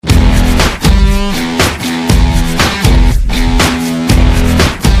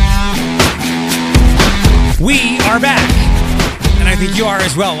back, and I think you are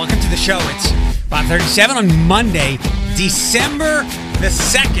as well. Welcome to the show. It's 5:37 on Monday, December the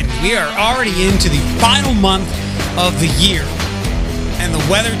 2nd. We are already into the final month of the year, and the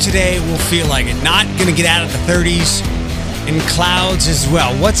weather today will feel like it. Not going to get out of the 30s, and clouds as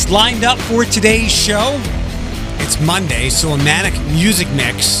well. What's lined up for today's show? It's Monday, so a manic music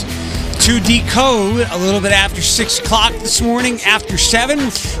mix. To decode a little bit after 6 o'clock this morning, after 7,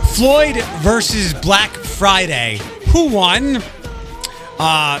 Floyd versus Black Friday. Who won?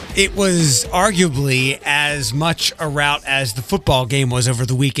 It was arguably as much a rout as the football game was over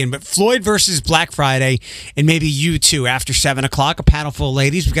the weekend, but Floyd versus Black Friday, and maybe you too, after 7 o'clock, a panel full of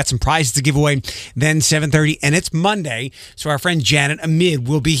ladies. We've got some prizes to give away, then 7:30, and it's Monday, so our friend Janet Amid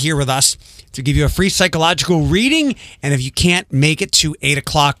will be here with us to give you a free psychological reading, and if you can't make it to 8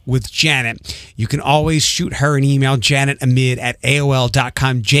 o'clock with Janet, you can always shoot her an email, janetamid at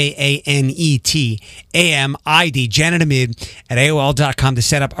AOL.com, JANETAMID, Janet Amid at AOL.com to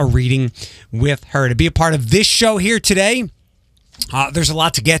set up a reading with her. To be a part of this show here today, there's a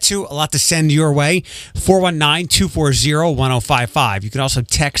lot to get to, a lot to send your way. 419-240-1055. You can also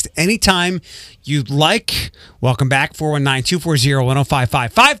text anytime you'd like. Welcome back,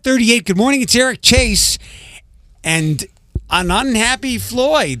 419-240-1055. 5:38, good morning, it's Eric Chase and an unhappy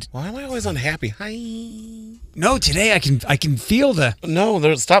Floyd. Why am I always unhappy? Hi. No, today I can feel the...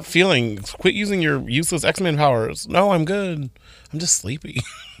 No, stop feeling. Quit using your useless X-Men powers. No, I'm good. I'm just sleepy.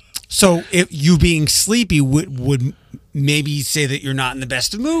 So if you being sleepy would maybe say that you're not in the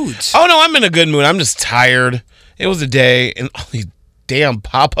best of moods. Oh, no, I'm in a good mood. I'm just tired. It was a day, and all these damn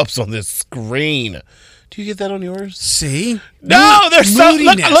pop-ups on this screen. Do you get that on yours? See? No, they're so...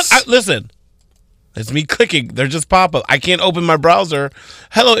 Look, Moodiness. listen. It's me clicking. They're just pop-up. I can't open my browser.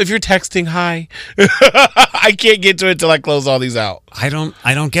 Hello, if you're texting, hi. I can't get to it till I close all these out. I don't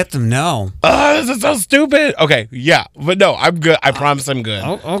get them, no. This is so stupid. Okay, yeah, but no, I'm good. I promise I'm good.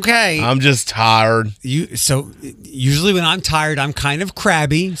 Okay. I'm just tired. So usually when I'm tired, I'm kind of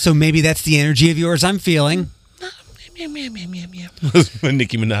crabby, so maybe that's the energy of yours I'm feeling.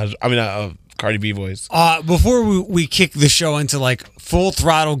 Nicki Minaj. Cardi B voice. Before we kick the show into like full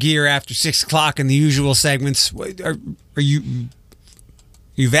throttle gear after 6 o'clock in the usual segments, are you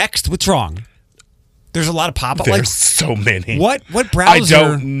vexed? What's wrong? There's a lot of pop-up. There's like, so many. What browser? I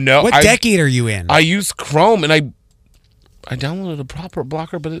don't know. What decade are you in? I use Chrome, and I downloaded a proper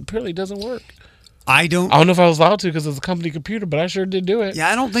blocker, but it apparently doesn't work. I don't know if I was allowed to because it's a company computer, but I sure did do it. Yeah,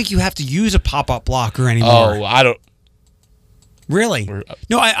 I don't think you have to use a pop-up blocker anymore. Oh, I don't. Really?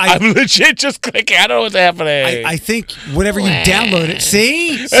 No, I'm legit just clicking. I don't know what's happening. I think whatever you downloaded.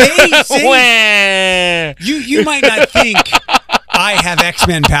 See? You might not think I have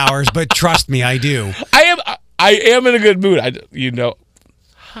X-Men powers, but trust me, I do. I am in a good mood.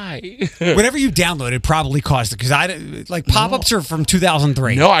 Hi. Whatever you downloaded probably caused it, because pop-ups are from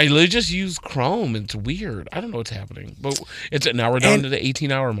 2003. No, I literally just use Chrome. It's weird. I don't know what's happening, but now we're down to the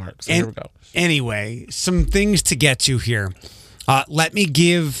 18-hour mark. So here we go. Anyway, some things to get to here. Let me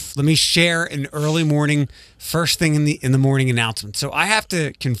share an early morning, first thing in the morning announcement. So I have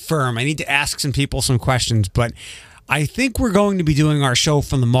to confirm. I need to ask some people some questions, but I think we're going to be doing our show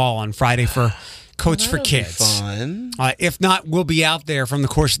from the mall on Friday for Coats for Kids. Fun. If not, we'll be out there from the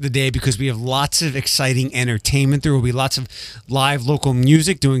course of the day because we have lots of exciting entertainment. There will be lots of live local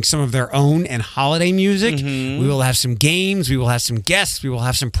music doing some of their own and holiday music. Mm-hmm. We will have some games. We will have some guests. We will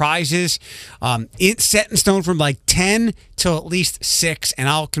have some prizes. It's set in stone from like 10 till at least 6, and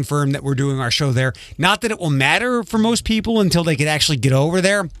I'll confirm that we're doing our show there. Not that it will matter for most people until they could actually get over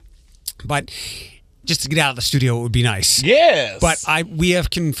there, but just to get out of the studio, it would be nice. Yes. But we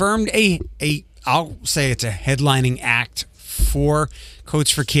have confirmed I'll say it's a headlining act for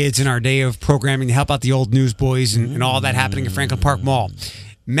Coats for Kids in our day of programming to help out the old newsboys and all that happening at Franklin Park Mall.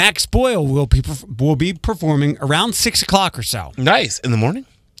 Max Boyle will be performing around 6 o'clock or so. Nice. In the morning?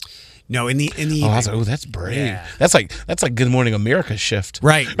 No, in the evening. I was like, that's brave. Yeah. That's like Good Morning America shift.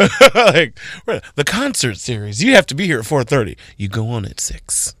 Right. Like the concert series. You have to be here at 4:30. You go on at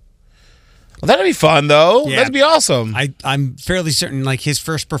 6. Well, that'd be fun, though. Yeah. That'd be awesome. I'm fairly certain, like, his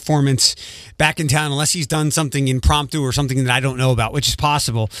first performance back in town, unless he's done something impromptu or something that I don't know about, which is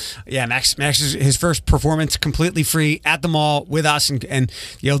possible. Yeah, Max is his first performance completely free at the mall with us and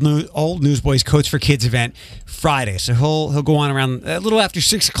the old Newsboys Coats for Kids event Friday. So he'll go on around a little after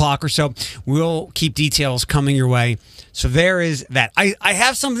 6 o'clock or so. We'll keep details coming your way. So there is that. I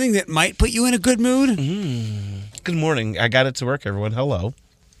have something that might put you in a good mood. Good morning. I got it to work, everyone. Hello.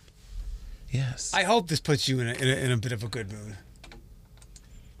 Yes. I hope this puts you in a bit of a good mood.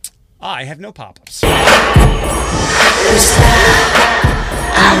 I have no pop-ups. I'm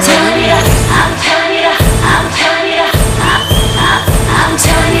telling you,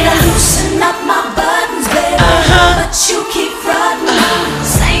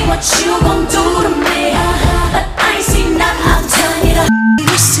 what you gon' do to me. But I ain't seen nothing, I'm telling you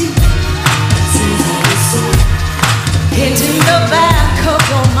to see. Hitting the back of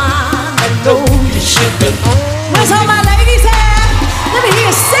your mind, I know you should be. Where's all my ladies at? Let me hear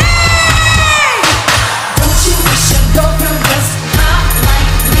you sing. Don't you wish your girlfriend was hot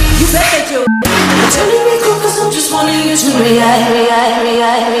like me? You bet that you. You're telling me cool 'cause I'm just wanting you to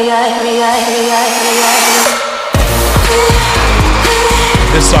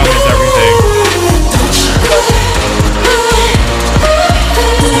This song is everything.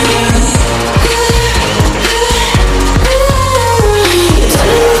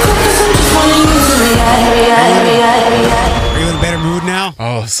 Are you in a better mood now?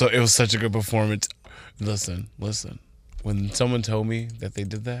 Oh, so it was such a good performance. Listen. When someone told me that they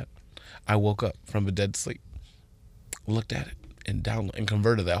did that, I woke up from a dead sleep, looked at it, and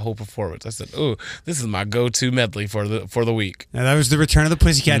converted that whole performance. I said, "Oh, this is my go-to medley for the week." Now, that was the return of the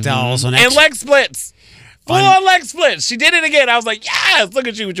Pussycat Dolls on And leg splits, full on leg splits. She did it again. I was like, "Yes, look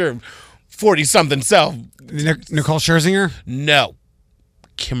at you with your 40-something self." Nicole Scherzinger. No,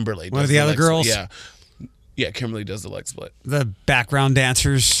 Kimberly. One does of the other leg girls? split. Yeah, Kimberly does the leg split. The background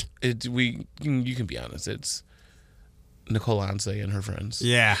dancers. You can be honest. It's Nicole Anse and her friends.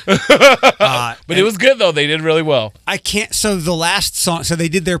 Yeah. But it was good though. They did really well. I can't. So the last song. So they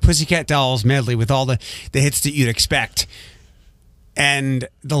did their Pussycat Dolls medley with all the hits that you'd expect. And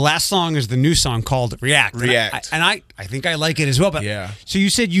the last song is the new song called React. React. And I think I like it as well. But Yeah. So you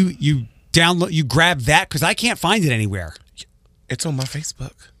said you grabbed that because I can't find it anywhere. It's on my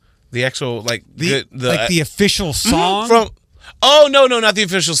Facebook. The actual the official song from. Oh no, not the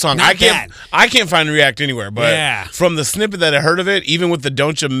official song. Not I can't find React anywhere. But Yeah. from the snippet that I heard of it, even with the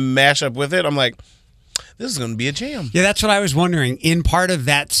Don't You mashup with it, I'm like, this is going to be a jam. Yeah, that's what I was wondering. In part of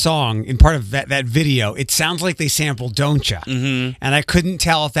that song, in part of that video, it sounds like they sampled Don't Ya. Mm-hmm. And I couldn't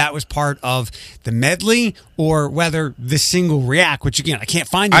tell if that was part of the medley or whether the single React, which again, I can't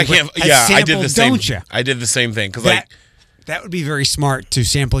find it. I can't. Yeah, I did the same. Don't Ya. I did the same thing because That would be very smart to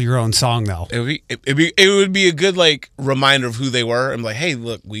sample your own song, though. it would be a good reminder of who they were. I'm like, hey,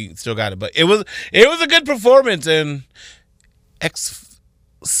 look, we still got it. But it was a good performance and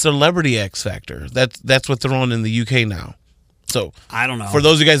Celebrity X Factor. That's what they're on in the UK now. So I don't know. For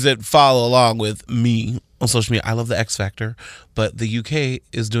those of you guys that follow along with me on social media, I love the X Factor, but the UK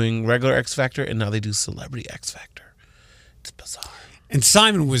is doing regular X Factor and now they do Celebrity X Factor. It's bizarre. And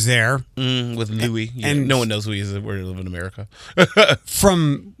Simon was there with Louis. And no one knows who he is. We live in America.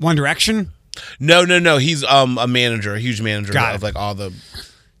 from One Direction. No. He's a manager, a huge manager Got of it. all the.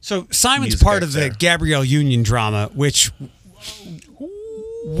 So Simon's music part acts of the there. Gabrielle Union drama, which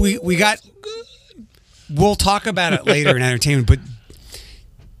we got. We'll talk about it later in entertainment, but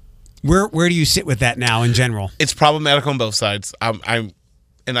where do you sit with that now in general? It's problematic on both sides.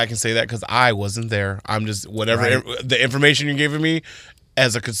 And I can say that because I wasn't there. I'm just whatever the information you're giving me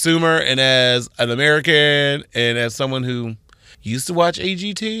as a consumer and as an American and as someone who used to watch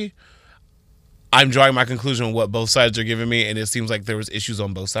AGT. I'm drawing my conclusion on what both sides are giving me, and it seems like there was issues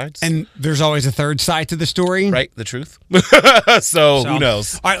on both sides. And there's always a third side to the story. Right, the truth. So who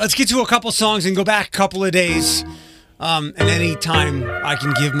knows? All right, let's get to a couple songs and go back a couple of days. And any time I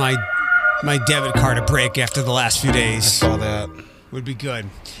can give my debit card a break after the last few days. Saw that. Would be good.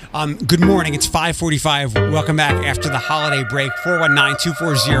 Good morning. It's 5:45. Welcome back after the holiday break.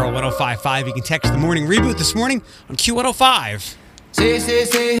 419-240-1055. You can text the morning reboot this morning on Q105.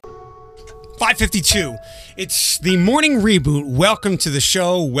 5:52. It's the morning reboot. Welcome to the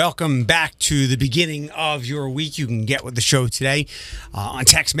show. Welcome back to the beginning of your week. You can get with the show today on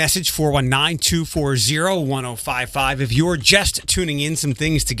text message 419-240-1055. If you're just tuning in, some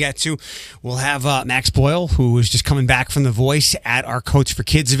things to get to. We'll have Max Boyle, who is just coming back from The Voice at our Coach for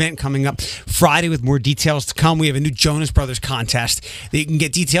Kids event coming up Friday with more details to come. We have a new Jonas Brothers contest that you can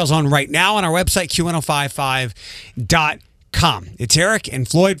get details on right now on our website, q1055.com. It's Eric and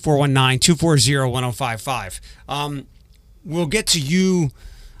Floyd, 419-240-1055. We'll get to you,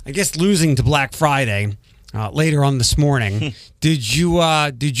 I guess, losing to Black Friday later on this morning. Did you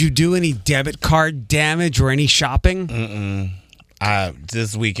do any debit card damage or any shopping?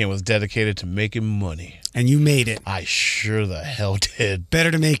 This weekend was dedicated to making money. And you made it. I sure the hell did.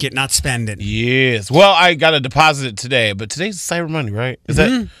 Better to make it, not spend it. Yes. Well, I got to deposit it today, but today's Cyber Monday, right? Is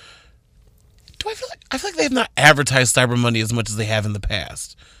that? Do I feel like they have not advertised Cyber Monday as much as they have in the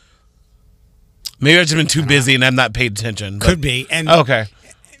past? Maybe I've just been too busy and I've not paid attention. But, Could be. And okay.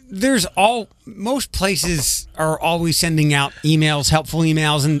 Most places are always sending out emails, helpful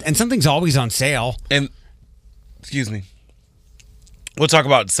emails, and something's always on sale. And excuse me. We'll talk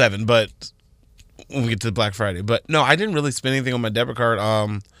about 7, but when we get to Black Friday. But no, I didn't really spend anything on my debit card.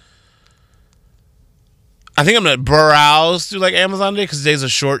 I think I'm gonna browse through like Amazon today because today's a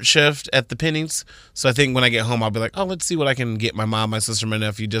short shift at the Pennies. So I think when I get home, I'll be like, oh, let's see what I can get my mom, my sister, my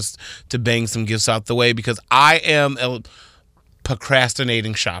nephew, just to bang some gifts out the way because I am a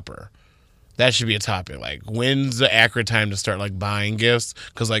procrastinating shopper. That should be a topic. Like, when's the accurate time to start like buying gifts?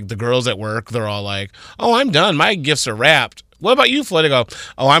 Because like the girls at work, they're all like, "Oh, I'm done. My gifts are wrapped." What about you, Floyd? I go,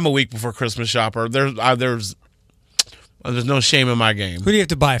 "Oh, I'm a week before Christmas shopper." There's no shame in my game. Who do you have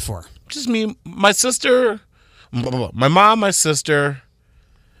to buy for? Just me, my sister, my mom, my sister,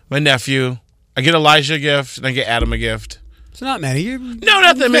 my nephew. I get Elijah a gift and I get Adam a gift. It's not many. No,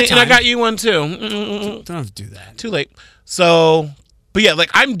 not that many. And I got you one too. Don't have to do that. Too late. So, but yeah,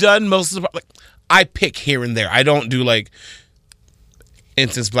 like I'm done most of the. Like I pick here and there. I don't do like.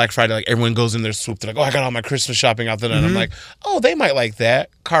 Instance Black Friday, like everyone goes in their swoop. They're like, "Oh, I got all my Christmas shopping out there," and I'm like, "Oh, they might like that.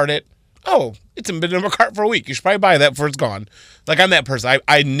 Cart it. Oh, it's been in my cart for a week. You should probably buy that before it's gone." Like I'm that person.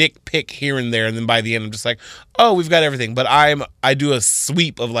 I nitpick here and there, and then by the end, I'm just like, "Oh, we've got everything." But I do a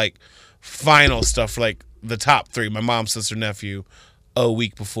sweep of like final stuff for like the top 3. My mom, sister, nephew, a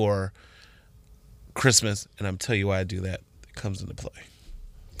week before Christmas, and I'm tell you why I do that. It comes into play.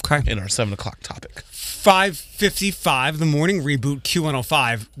 Okay. In our 7 o'clock topic. 5:55, the morning reboot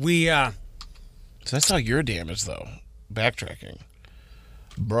Q105. So that's how you're damaged though. Backtracking,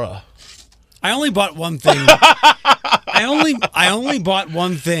 bruh. I only bought one thing. I only bought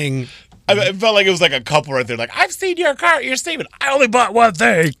one thing. It felt like it was like a couple right there. Like, I've seen your car, your statement. I only bought one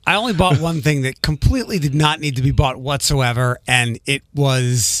thing. I only bought one thing that completely did not need to be bought whatsoever, and it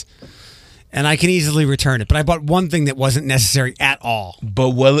was. And I can easily return it, but I bought one thing that wasn't necessary at all.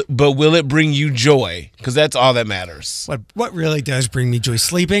 But will it bring you joy? Because that's all that matters. What really does bring me joy?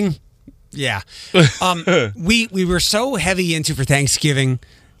 Sleeping. Yeah. We were so heavy into for Thanksgiving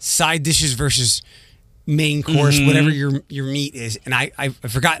side dishes versus main course, whatever your meat is, and I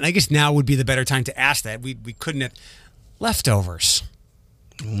forgot. And I guess now would be the better time to ask that. We couldn't have leftovers.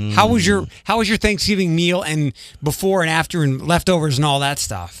 How was your Thanksgiving meal and before and after and leftovers and all that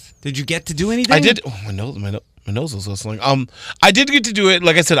stuff? Did you get to do anything? I did. Oh, my nose was whistling. I did get to do it.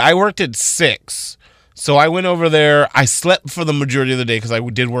 Like I said, I worked at 6, so I went over there. I slept for the majority of the day because I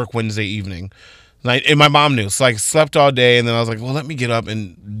did work Wednesday evening, and my mom knew. So I slept all day, and then I was like, well, let me get up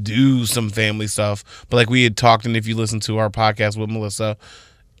and do some family stuff. But like we had talked, and if you listen to our podcast with Melissa,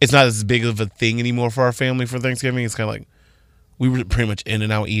 it's not as big of a thing anymore for our family for Thanksgiving. It's kind of like we were pretty much in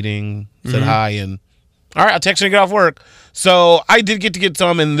and out eating, said hi, and all right, I'll text you and get off work. So I did get to get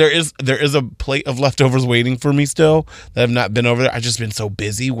some, and there is a plate of leftovers waiting for me still that I've not been over there. I've just been so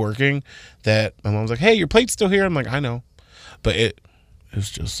busy working that my mom's like, hey, your plate's still here. I'm like, I know. But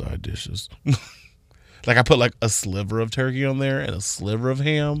it's just side dishes. Like I put like a sliver of turkey on there and a sliver of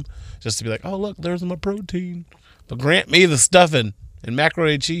ham just to be like, oh, look, there's my protein. But grant me the stuffing and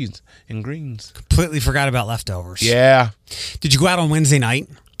macaroni and cheese and greens. Completely forgot about leftovers. Yeah. Did you go out on Wednesday night?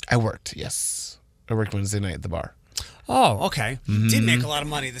 I worked, yes. I worked Wednesday night at the bar. Oh, okay. You did make a lot of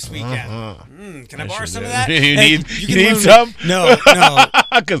money this weekend. Can I borrow some of that? You need some? No. No.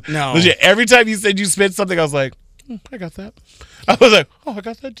 Legit, every time you said you spent something, I was like, I got that. I was like, oh, I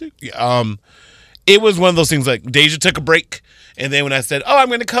got that too. Yeah, it was one of those things like Deja took a break, and then when I said, oh, I'm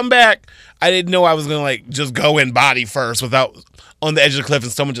going to come back, I didn't know I was going to like just go in body first without on the edge of the cliff,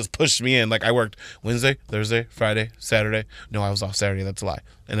 and someone just pushed me in. Like I worked Wednesday, Thursday, Friday, Saturday. No, I was off Saturday. That's a lie.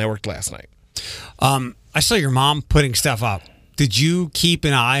 And I worked last night. I saw your mom putting stuff up. Did you keep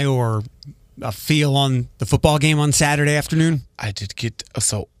an eye or a feel on the football game on Saturday afternoon? I did get I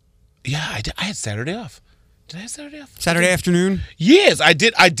did. I had Saturday off. Did I have Saturday off? Saturday afternoon? Yes, I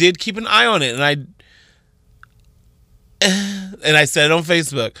did. I did keep an eye on it, and I said it on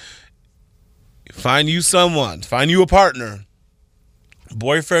Facebook. Find you a partner,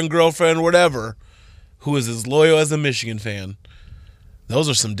 boyfriend, girlfriend, whatever, who is as loyal as a Michigan fan. Those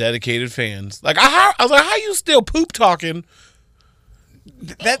are some dedicated fans. Like I was like, how you still poop talking?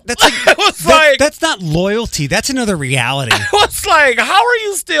 That's not loyalty. That's another reality. I was like, how are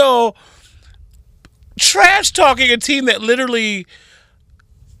you still trash talking a team that literally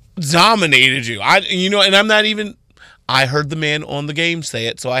dominated you? And I'm not even. I heard the man on the game say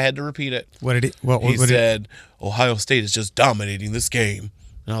it, so I had to repeat it. What did he said? Ohio State is just dominating this game,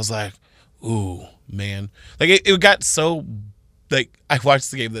 and I was like, ooh, man. Like it got so. Like I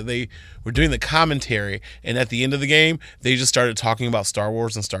watched the game that they were doing the commentary, and at the end of the game, they just started talking about Star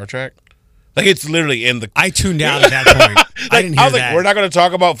Wars and Star Trek. Like, it's literally in the. I tuned out at that point. I didn't hear was like, that. we're not going to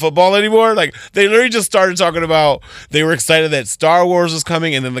talk about football anymore. Like, they literally just started talking about they were excited that Star Wars was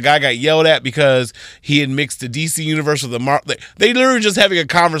coming, and then the guy got yelled at because he had mixed the DC universe with the Marvel. They literally just having a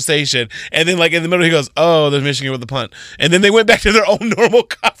conversation, and then like in the middle he goes, "Oh, they're Michigan with the punt," and then they went back to their own normal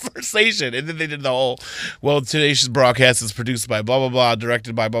conversation, and then they did the whole, "Well, today's broadcast is produced by blah blah blah,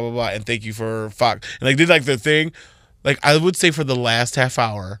 directed by blah blah blah, and thank you for Fox," and like did like their thing. Like, I would say for the last half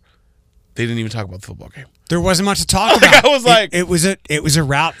hour, they didn't even talk about the football game. There wasn't much to talk about. I was like, it was a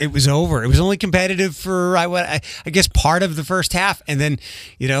rout. It was over. It was only competitive for I guess part of the first half, and then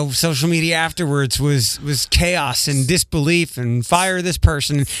social media afterwards was chaos and disbelief and fire this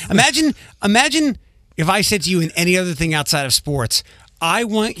person. Imagine if I said to you in any other thing outside of sports, I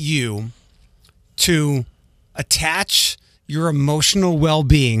want you to attach your emotional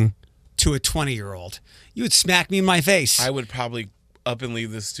well-being to a 20-year-old. You would smack me in my face. I would probably up and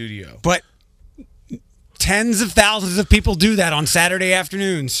leave the studio. But tens of thousands of people do that on Saturday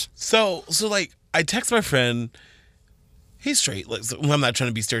afternoons. So like, I text my friend. He's straight. Like, so I'm not trying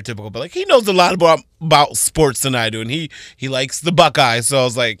to be stereotypical, but like, he knows a lot about sports than I do, and he likes the Buckeyes. So I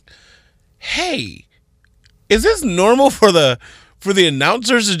was like, "Hey, is this normal for the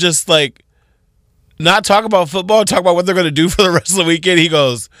announcers to just like not talk about football, talk about what they're going to do for the rest of the weekend?" He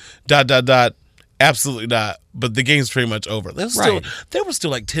goes, ... Absolutely not. But the game's pretty much over. There was still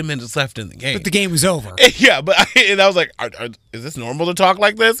like 10 minutes left in the game. But the game was over. Yeah, and I was like, is this normal to talk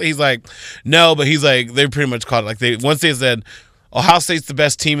like this? He's like, no, but he's like, they pretty much called it. Like, once they said Ohio State's the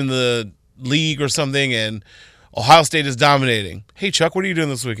best team in the league or something, and Ohio State is dominating. Hey, Chuck, what are you doing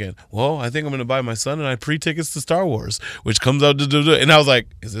this weekend? Well, I think I'm going to buy my son and I pre-tickets to Star Wars, which comes out to. And I was like,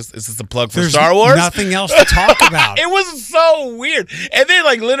 is this a plug for Star Wars? Nothing else to talk about. It was so weird. And then,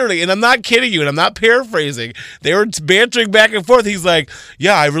 like, literally, and I'm not kidding you, and I'm not paraphrasing, they were bantering back and forth. He's like,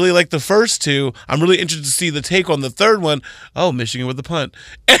 yeah, I really like the first two. I'm really interested to see the take on the third one. Oh, Michigan with the punt.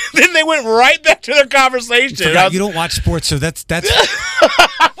 And then they went right back to their conversation. You don't watch sports, so that's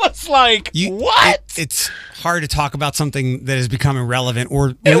I was like, what? It's hard to talk about something that has become irrelevant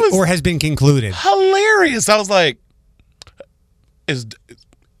or has been concluded. Hilarious. I was like, is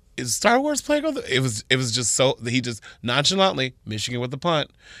Star Wars playing on the... It was just so... He just nonchalantly, Michigan with the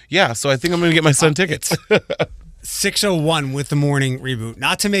punt. Yeah, so I think I'm going to get my son tickets. 6:01 with the morning reboot.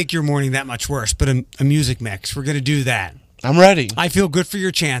 Not to make your morning that much worse, but a music mix. We're going to do that. I'm ready. I feel good for your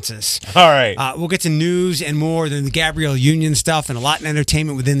chances. All right. We'll get to news and more than the Gabrielle Union stuff and a lot in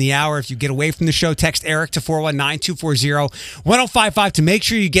entertainment within the hour. If you get away from the show, text Eric to 419-240-1055 to make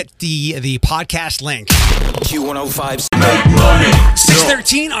sure you get the podcast link. Q105.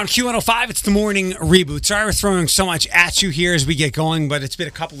 6:13 on Q105. It's the morning reboot. Sorry we're throwing so much at you here as we get going, but it's been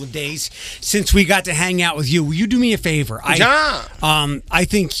a couple of days since we got to hang out with you. Will you do me a favor? I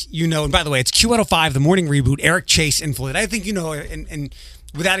think and by the way, it's Q105, the morning reboot. Eric, Chase, and Floyd. I think and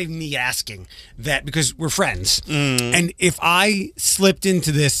without even me asking that, because we're friends. And if I slipped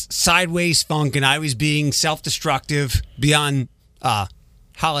into this sideways funk and I was being self-destructive beyond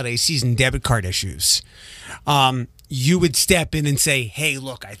holiday season debit card issues, you would step in and say, "Hey,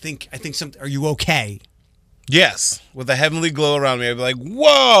 look, I think something. Are you okay?" Yes, with a heavenly glow around me, I'd be like,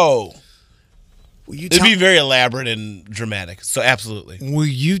 "Whoa!" It'd be very elaborate and dramatic. So absolutely. Will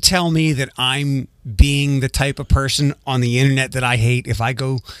you tell me that I'm being the type of person on the internet that I hate if I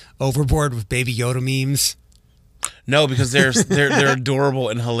go overboard with Baby Yoda memes? No, because they're adorable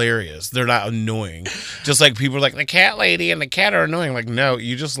and hilarious. They're not annoying. Just like people are like, the cat lady and the cat are annoying. Like, no,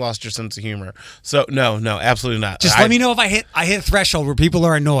 you just lost your sense of humor. So no, absolutely not. Just let me know if I hit a threshold where people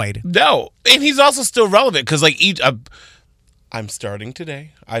are annoyed. No, and he's also still relevant because like I'm starting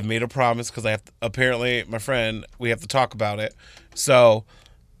today. I've made a promise because apparently my friend, we have to talk about it. So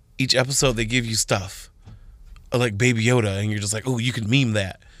each episode they give you stuff like Baby Yoda, and you're just like, oh, you can meme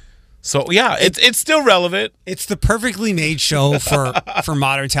that. So yeah, it's still relevant. It's the perfectly made show for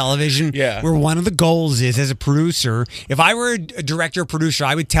modern television. Yeah. Where one of the goals is, as a producer, if I were a director or producer,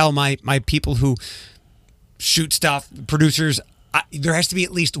 I would tell my people who shoot stuff, producers, there has to be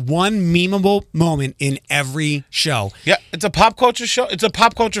at least one memeable moment in every show. Yeah, it's a pop culture show. It's a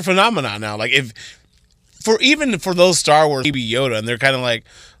pop culture phenomenon now. Like even for those Star Wars Baby Yoda, and they're kind of like,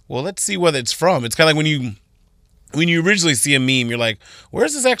 well, let's see what it's from. It's kind of like when you originally see a meme, you're like,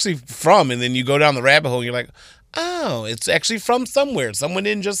 where's this actually from? And then you go down the rabbit hole and you're like, oh, it's actually from somewhere. Someone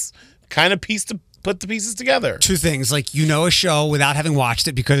didn't just kind of put the pieces together. Two things, like a show without having watched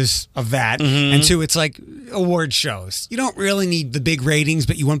it because of that, and two, it's like award shows. You don't really need the big ratings,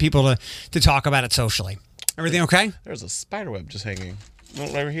 but you want people to talk about it socially. Everything okay? There's a spider web just hanging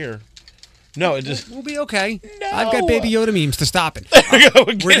right over here. No, it just We'll be okay. No. I've got Baby Yoda memes to stop it.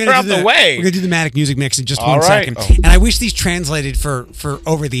 get her out the way. We're gonna do the Matic music mix in just All one right. second. Oh. And I wish these translated for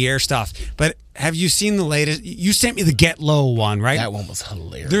over the air stuff. But have you seen the latest? You sent me the Get Low one, right? That one was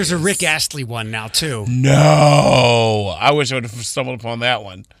hilarious. There's a Rick Astley one now too. No, I wish I would have stumbled upon that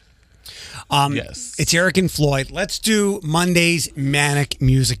one. Yes, It's Eric and Floyd. Let's do Monday's Manic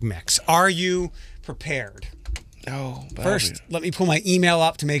music mix. Are you prepared? No. First, let me pull my email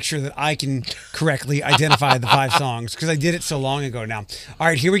up to make sure that I can correctly identify the 5 songs because I did it so long ago now. All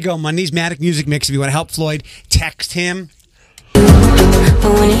right, here we go. Monday's Manic music mix. If you want to help Floyd, text him.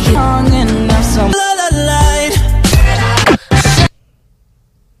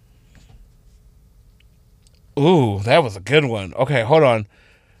 Ooh, that was a good one. Okay, hold on.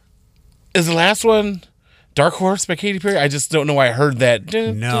 Is the last one Dark Horse by Katy Perry? I just don't know why I heard that.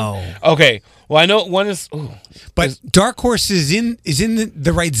 No. Okay. Well, I know one is. Ooh, But Dark Horse is in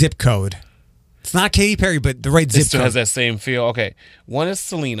the right zip code. It's not Katy Perry, but the right it zip still code. has that same feel. Okay. One is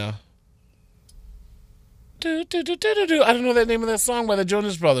Selena. I don't know that name of that song by the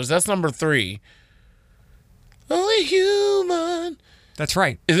Jonas Brothers. That's number 3. Only human. That's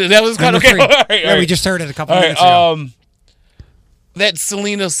right. That was kind Number of okay. 3. All right, Yeah, all right. we just heard it a couple All minutes right. ago. That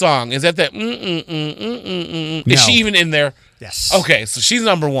Selena song, is that? Is No. she even in there? Yes. Okay, so she's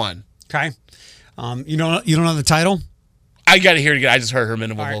number 1. Okay. You don't know the title? I got to hear it again. I just heard her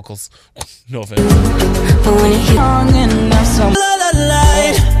minimal All right. vocals. No offense.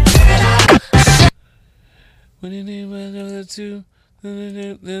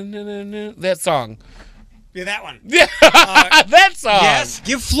 That song. Yeah, that one. Yeah, that song. Yes.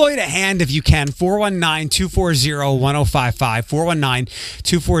 Give Floyd a hand if you can. 419-240-1055.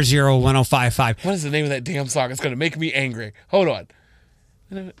 419-240-1055. What is the name of that damn song? It's going to make me angry. Hold on.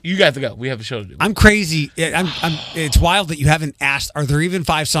 You got to go. We have a show to do. I'm crazy. It's wild that you haven't asked, are there even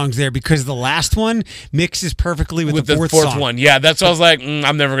 5 songs there? Because the last one mixes perfectly with the fourth song. one. Yeah, that's what I was like,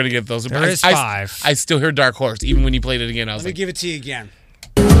 I'm never going to get those. There is 5. I still hear Dark Horse, even when you played it again. I was Let me like, give it to you again.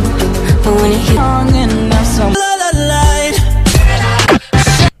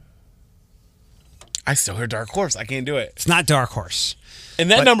 I still hear Dark Horse. I can't do it. It's not Dark Horse. And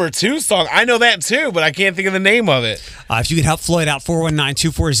that number 2 song, I know that too, but I can't think of the name of it. If you could help Floyd out,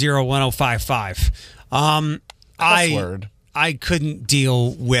 419-240-1055. Password. I couldn't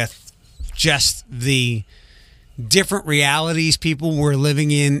deal with just the different realities people were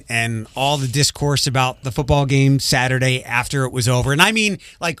living in and all the discourse about the football game Saturday after it was over. And I mean,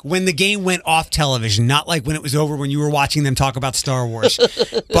 like when the game went off television, not like when it was over when you were watching them talk about Star Wars.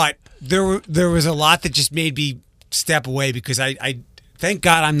 But there was a lot that just made me step away because I thank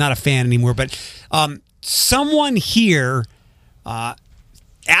God I'm not a fan anymore. But someone here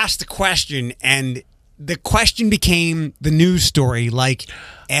asked a question, and the question became the news story, like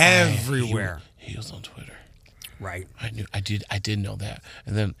everywhere. He was on Twitter. Right. I did know that.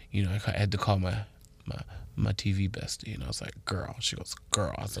 And then, I had to call my TV bestie, and I was like, girl. She goes,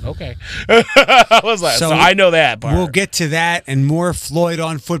 girl. I said, okay. I was like, so I know that part. We'll get to that and more Floyd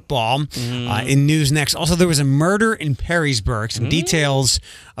on football in news next. Also, there was a murder in Perrysburg. Some details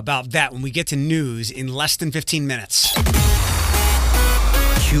about that when we get to news in less than 15 minutes.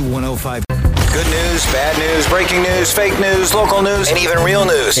 Q105. Good news, bad news, breaking news, fake news, local news, and even real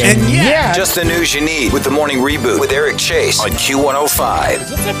news. And yeah. Just the news you need with the Morning Reboot with Eric Chase on Q105.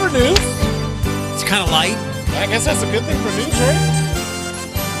 Is that for news? It's kind of light. I guess that's a good thing for news,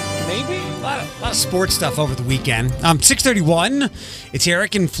 right? Maybe. A lot of sports stuff over the weekend. 6:31. It's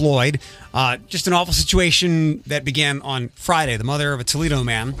Eric and Floyd. Just an awful situation that began on Friday. The mother of a Toledo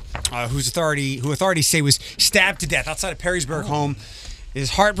man, who authorities say was stabbed to death outside of Perrysburg home,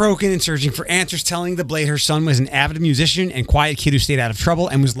 is heartbroken and searching for answers, telling the Blade her son was an avid musician and quiet kid who stayed out of trouble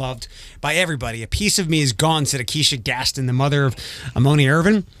and was loved by everybody. A piece of me is gone, said Akeisha Gaston, the mother of Amoni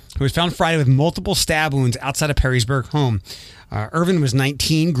Irvin, who was found Friday with multiple stab wounds outside of Perrysburg home. Irvin was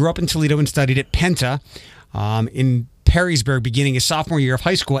 19, grew up in Toledo, and studied at Penta in Perrysburg beginning his sophomore year of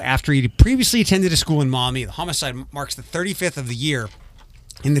high school after he previously attended a school in Maumee. The homicide marks the 35th of the year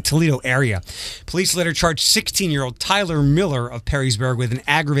in the Toledo area. Police later charged 16-year-old Tyler Miller of Perrysburg with an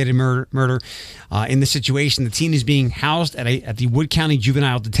aggravated murder in the situation. The teen is being housed at the Wood County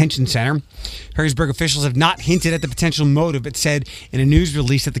Juvenile Detention Center. Perrysburg officials have not hinted at the potential motive, but said in a news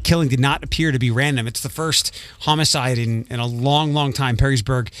release that the killing did not appear to be random. It's the first homicide in a long, long time.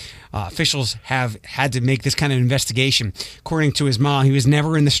 Perrysburg officials have had to make this kind of investigation. According to his mom, he was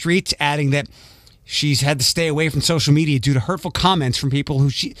never in the streets, adding that she's had to stay away from social media due to hurtful comments from people who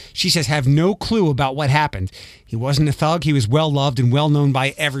she says have no clue about what happened. He wasn't a thug. He was well loved and well known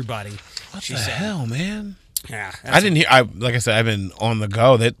by everybody. What the hell, man? Yeah, I didn't hear. Like I said, I've been on the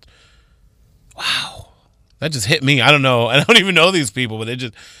go. Wow. That just hit me. I don't know. I don't even know these people,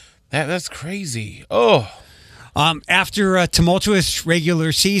 but that's crazy. Oh. After a tumultuous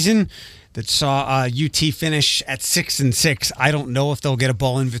regular season that saw UT finish at 6-6, I don't know if they'll get a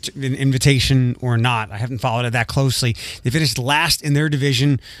bowl invitation or not. I haven't followed it that closely. They finished last in their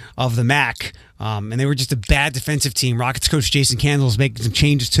division of the MAC, and they were just a bad defensive team. Rockets coach Jason Candle is making some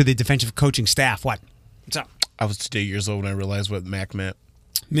changes to the defensive coaching staff. What's up? I was 8 years old when I realized what MAC meant.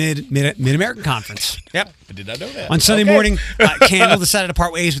 Mid-American Conference. Yep. I did not know that. On Sunday morning, Candle decided to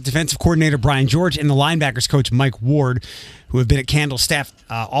part ways with defensive coordinator Brian George and the linebackers coach Mike Ward, who have been at Candle's staff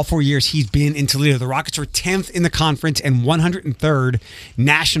all 4 years he's been in Toledo. The Rockets were 10th in the conference and 103rd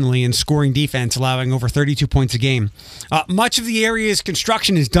nationally in scoring defense, allowing over 32 points a game. Much of the area's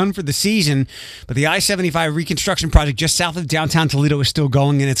construction is done for the season, but the I-75 reconstruction project just south of downtown Toledo is still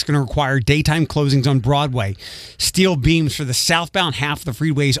going, and it's going to require daytime closings on Broadway. Steel beams for the southbound half of the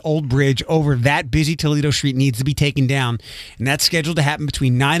freeway's old bridge over that busy Toledo street needs to be taken down, and that's scheduled to happen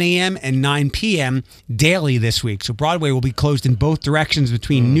between 9 a.m. and 9 p.m. daily this week. So Broadway will be closed in both directions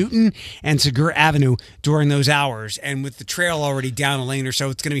between Newton and Segur Avenue during those hours. And with the trail already down a lane or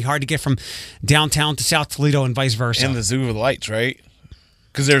so, it's going to be hard to get from downtown to South Toledo and vice versa. And the Zoo of Lights, right?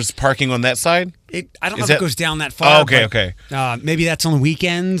 Because there's parking on that side? I don't know if it goes down that far. Oh, okay. Maybe that's on the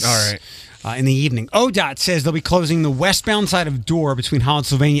weekends. All right. In the evening. ODOT says they'll be closing the westbound side of Dorr between Holland,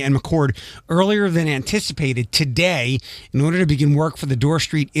 Sylvania and McCord earlier than anticipated today in order to begin work for the Dorr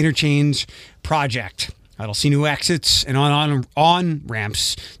Street Interchange project. It'll see new exits and on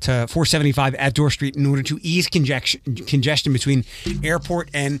ramps to 475 at Dorr Street in order to ease congestion between Airport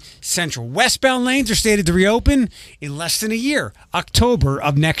and Central. Westbound lanes are slated to reopen in less than a year, October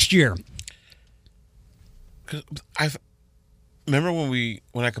of next year. Remember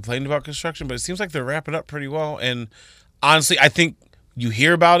when I complained about construction, but it seems like they're wrapping up pretty well. And honestly, I think you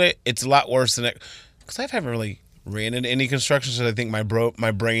hear about it, it's a lot worse than it. Because I haven't really ran into any construction, so I think my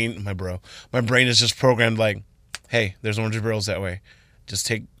brain is just programmed like, hey, there's orange barrels that way. Just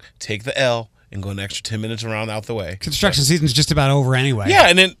take the L and go an extra 10 minutes around out the way. Construction season's just about over anyway. Yeah,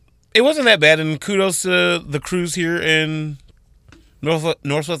 and then it wasn't that bad. And kudos to the crews here in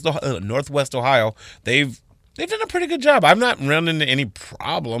Northwest Ohio. They've done a pretty good job. I've not run into any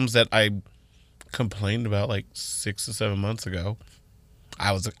problems that I complained about like 6 or 7 months ago.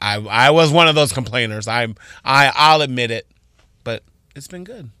 I was one of those complainers. I'll admit it, but it's been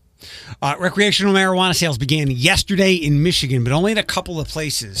good. Recreational marijuana sales began yesterday in Michigan, but only in a couple of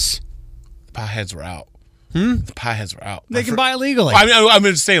places. The potheads were out. The potheads were out. They can buy it legally. I'm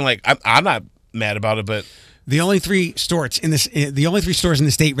just saying, like, I'm not mad about it, but The only three stores in the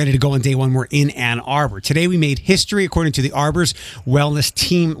state ready to go on day one were in Ann Arbor. Today we made history according to the Arbor's wellness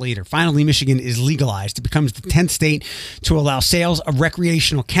team leader. Finally, Michigan is legalized. It becomes the 10th state to allow sales of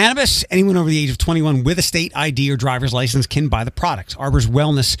recreational cannabis. Anyone over the age of 21 with a state ID or driver's license can buy the product. Arbor's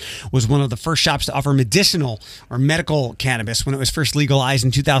Wellness was one of the first shops to offer medicinal or medical cannabis when it was first legalized in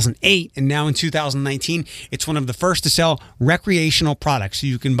 2008, and now in 2019, it's one of the first to sell recreational products. So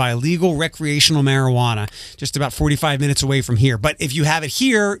you can buy legal recreational marijuana just about 45 minutes away from here. But if you have it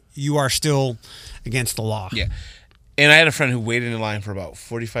here, you are still against the law. Yeah. And I had a friend who waited in line for about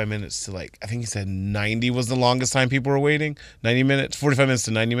 45 minutes to, like, I think he said 90 was the longest time people were waiting. 90 minutes, 45 minutes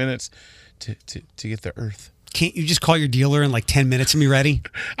to 90 minutes to get the earth. Can't you just call your dealer in like 10 minutes and be ready?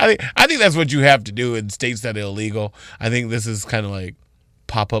 I think that's what you have to do in states that are illegal. I think this is kind of like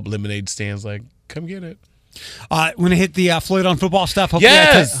pop-up lemonade stands, like, come get it. When I hit the Floyd on football stuff,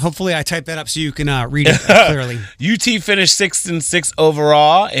 hopefully I typed that up so you can read it clearly. UT finished 6-6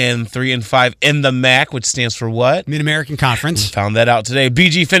 overall and 3-5 in the MAC, which stands for what? Mid-American Conference. Found that out today.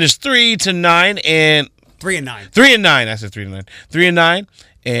 BG finished 3-9 and 3-9. 3-9. I said 3-9. 3-9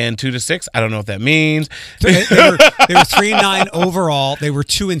 and 2-6. I don't know what that means. They were 3-9 overall. They were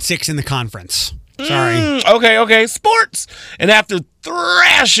 2-6 in the conference. Sorry. Okay. Sports. And after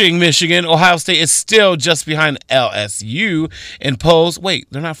thrashing Michigan, Ohio State is still just behind LSU in polls. Wait,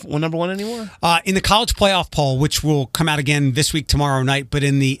 they're not number one anymore? In the college playoff poll, which will come out again this week, tomorrow night, but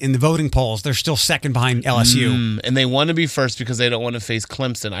in the voting polls, they're still second behind LSU. And they want to be first because they don't want to face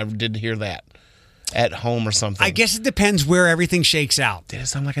Clemson. I did hear that. At home or something. I guess it depends where everything shakes out. Did it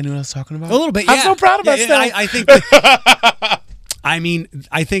sound like I knew what I was talking about? A little bit, yeah. I'm so proud of myself. I think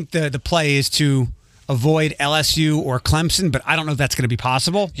I think the play is to avoid LSU or Clemson, but I don't know if that's going to be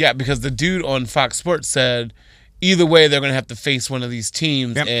possible. Yeah, because the dude on Fox Sports said either way they're going to have to face one of these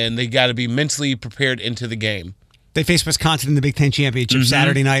teams, and they got to be mentally prepared into the game. They face Wisconsin in the Big Ten Championship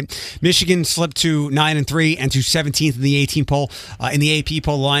Saturday night. Michigan slipped to 9-3 and to 17th in the 18 poll. In the AP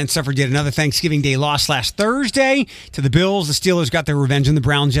poll, the Lions suffered yet another Thanksgiving Day loss last Thursday to the Bills. The Steelers got their revenge on the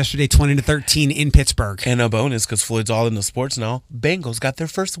Browns yesterday, 20-13 in Pittsburgh. And a bonus, because Floyd's all into sports now, Bengals got their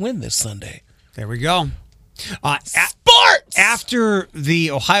first win this Sunday. There we go. Sports! After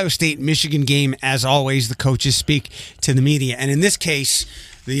the Ohio State-Michigan game, as always, the coaches speak to the media. And in this case,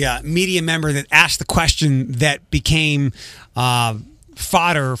 the media member that asked the question that became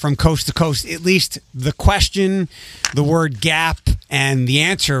fodder from coast to coast, at least the question, the word gap, and the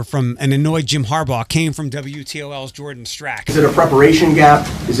answer from an annoyed Jim Harbaugh came from WTOL's Jordan Strack. Is it a preparation gap?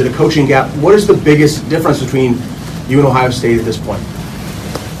 Is it a coaching gap? What is the biggest difference between you and Ohio State at this point?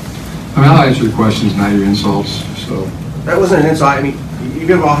 I mean, I'll answer your questions, not your insults. So That wasn't an insult. I mean, you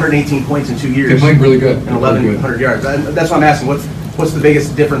give them 118 points in 2 years. they played really good. And 1,100 yards. That's what I'm asking. What's the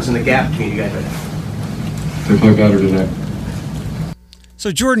biggest difference in the gap between you guys right now? They played better today.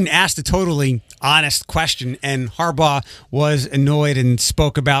 So Jordan asked a totally honest question, and Harbaugh was annoyed and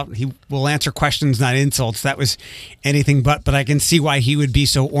spoke about he will answer questions, not insults. That was anything but I can see why he would be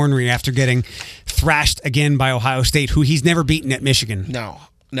so ornery after getting thrashed again by Ohio State, who he's never beaten at Michigan. No.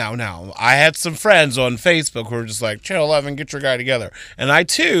 I had some friends on Facebook who were just like, Channel 11, get your guy together. And I,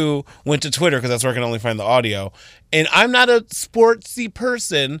 too, went to Twitter because that's where I can only find the audio. And I'm not a sportsy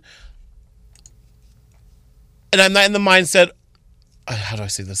person. And I'm not in the mindset, how do I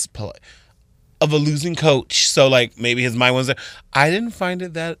say this polite, of a losing coach. So, like, maybe his mind wasn't there. I didn't find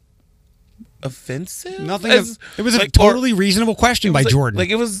it that offensive. It was a totally reasonable question by Jordan.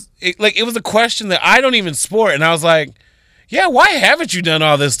 It was a question that I don't even sport. And I was like, yeah, why haven't you done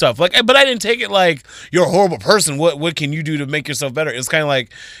all this stuff? But I didn't take it like you're a horrible person. What can you do to make yourself better? It's kind of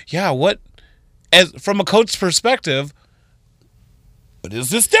like, yeah, as from a coach's perspective, what is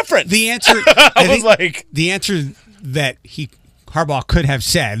this different? The answer the answer that Harbaugh could have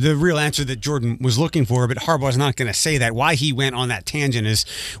said, the real answer that Jordan was looking for, but Harbaugh's not going to say that. Why he went on that tangent is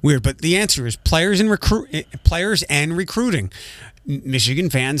weird. But the answer is players and recruiting. Michigan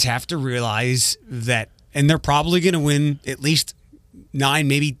fans have to realize that. And they're probably going to win at least 9,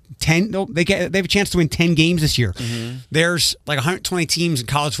 maybe 10. No, they have a chance to win 10 games this year. Mm-hmm. There's like 120 teams in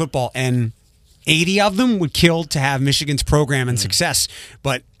college football, and 80 of them would kill to have Michigan's program and success.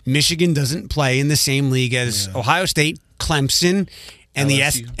 But Michigan doesn't play in the same league as Ohio State, Clemson, and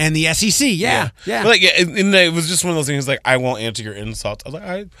the SEC. Yeah. But and it was just one of those things. Like, I won't answer your insults. I was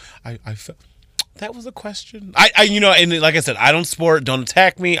like, I felt. That was a question. And like I said, I don't sport. Don't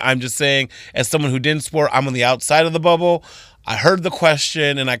attack me. I'm just saying, as someone who didn't sport, I'm on the outside of the bubble. I heard the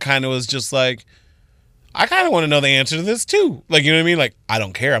question, and I kind of was just like, I kind of want to know the answer to this too. Like, you know what I mean? Like, I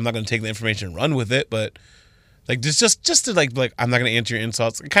don't care. I'm not going to take the information and run with it. But like, just to like, I'm not going to answer your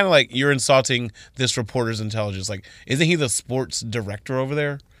insults. Kind of like you're insulting this reporter's intelligence. Like, isn't he the sports director over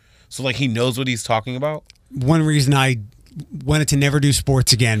there? So like, he knows what he's talking about. One reason I wanted to never do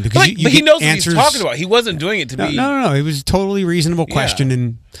sports again because but he knows what he's talking about. He wasn't doing it to be. No. It was a totally reasonable question,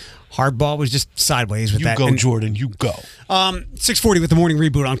 and Hardball was just sideways with that. You go, Jordan. You go. 640 with the morning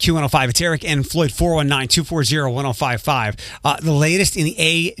reboot on Q105. It's Eric and Floyd, 419-240-1055. The latest in the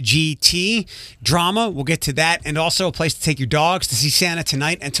AGT drama. We'll get to that, and also a place to take your dogs to see Santa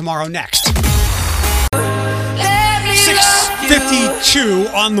tonight and tomorrow next. 6:52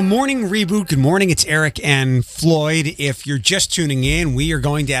 on the morning reboot. Good morning. It's Eric and Floyd. If you're just tuning in, we are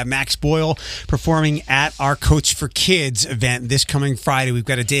going to have Max Boyle performing at our Coach for Kids event this coming Friday. We've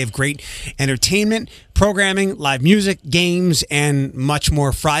got a day of great entertainment, programming, live music, games, and much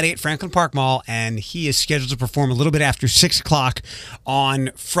more Friday at Franklin Park Mall, and he is scheduled to perform a little bit after 6 o'clock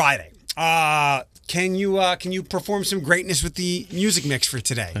on Friday. Can you perform some greatness with the music mix for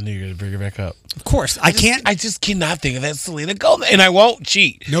today? I knew you were going to bring it back up. Of course. I just cannot think of that Selena Gomez. And I won't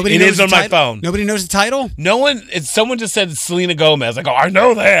cheat. Nobody knows the title? My phone. Nobody knows the title? No one. Someone just said Selena Gomez. I go, I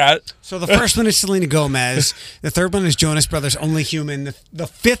know that. So the first one is Selena Gomez. The third one is Jonas Brothers, Only Human. The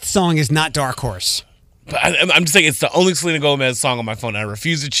fifth song is not Dark Horse. But I'm just saying it's the only Selena Gomez song on my phone. I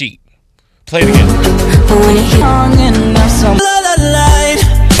refuse to cheat. Play it again.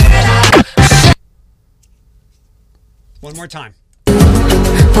 One more time.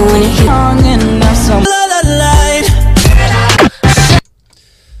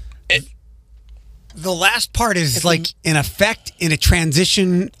 The last part is like an effect in a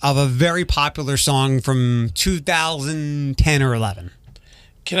transition of a very popular song from 2010 or 11.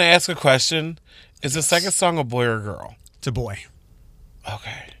 Can I ask a question? Is the second song a boy or a girl? It's a boy.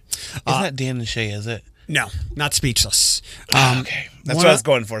 Okay. Isn't that Dan and Shay, is it? No, not Speechless. Okay. That's what I was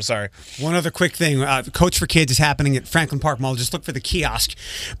going for. Sorry. One other quick thing. Coach for Kids is happening at Franklin Park Mall. Just look for the kiosk.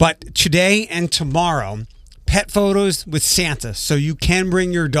 But today and tomorrow, pet photos with Santa. So you can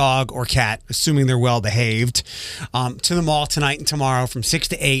bring your dog or cat, assuming they're well behaved, to the mall tonight and tomorrow from 6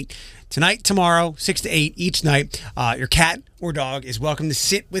 to 8. Tonight, tomorrow, 6 to 8 each night. Your cat or dog is welcome to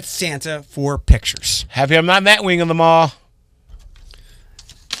sit with Santa for pictures. Happy I'm not in that wing of the mall.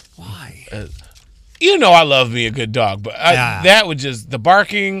 Why? You know I love me a good dog, but Yeah. that would just, the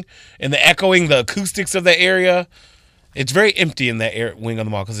barking and the echoing, the acoustics of that area, it's very empty in that wing of the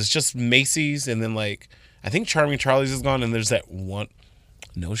mall because it's just Macy's and then like, I think Charming Charlie's is gone and there's that one,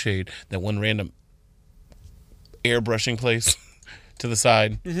 no shade, that one random airbrushing place to the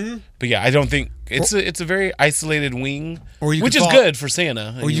side. Mm-hmm. But yeah, I don't think, it's a very isolated wing, which is good for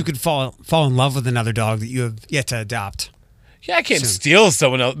Santa. Or you could fall in love with another dog that you have yet to adopt. Yeah, I can't steal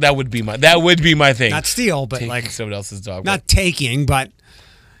someone else. That would be my thing. Not steal, but taking like someone else's dog. not taking, but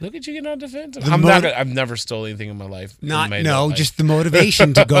look at you getting on defensive. The I've never stolen anything in my life. just the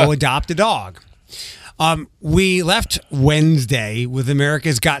motivation to go adopt a dog. We left Wednesday with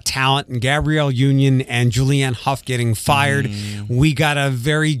America's Got Talent and Gabrielle Union and Julianne Hough getting fired. We got a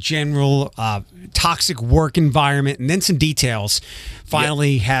very general toxic work environment, and then some details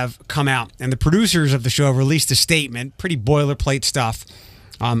finally have come out. And the producers of the show released a statement, pretty boilerplate stuff.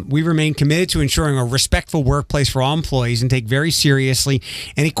 We remain committed to ensuring a respectful workplace for all employees and take very seriously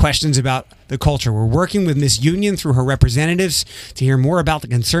any questions about the culture. We're working with Ms. Union through her representatives to hear more about the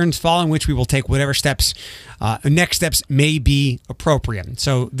concerns, following which we will take whatever next steps may be appropriate.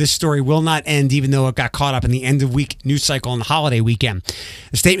 So this story will not end, even though it got caught up in the end of week news cycle on the holiday weekend.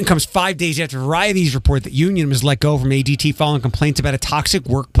 The statement comes 5 days after Variety's report that Union was let go from ADT following complaints about a toxic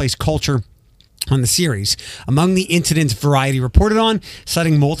workplace culture on the series. Among the incidents Variety reported on,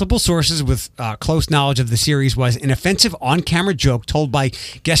 citing multiple sources with close knowledge of the series, was an offensive on-camera joke told by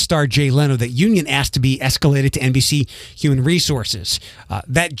guest star Jay Leno that Union asked to be escalated to NBC Human Resources.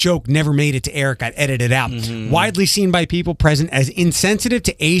 That joke never made it to air, got edited out. Widely seen by people present as insensitive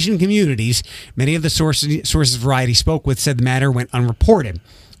to Asian communities, many of the sources Variety spoke with said the matter went unreported.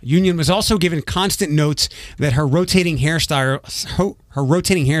 Union was also given constant notes that her rotating hairstyles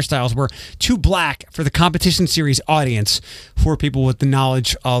were too black for the competition series audience. For people with the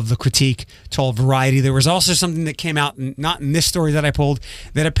knowledge of the critique told Variety. There was also something that came out, not in this story that I pulled,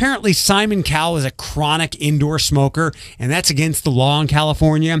 that apparently Simon Cowell is a chronic indoor smoker, and that's against the law in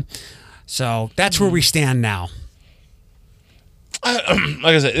California. So that's where we stand now. Like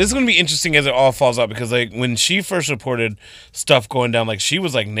I said, this is going to be interesting as it all falls out because, like, when she first reported stuff going down, like, she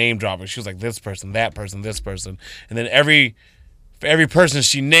was, like, name dropping. She was like, this person, that person, this person. And then for every person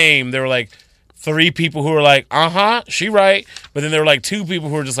she named, there were, like, 3 people who were like, she right. But then there were, like, 2 people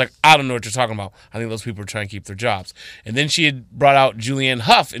who were just like, I don't know what you're talking about. I think those people are trying to keep their jobs. And then she had brought out Julianne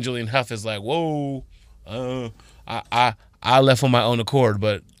Hough, and Julianne Hough is like, whoa, I left on my own accord,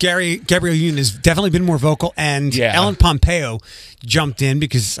 but Gabrielle Union has definitely been more vocal, and Ellen Pompeo jumped in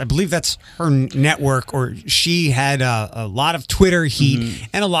because I believe that's her network, or she had a lot of Twitter heat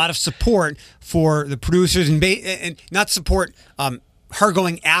and a lot of support for the producers, and not support her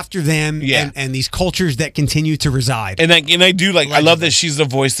going after them and these cultures that continue to reside. And I do like, I love that she's the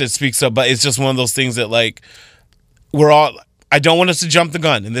voice that speaks up, but it's just one of those things that, like, we're all, I don't want us to jump the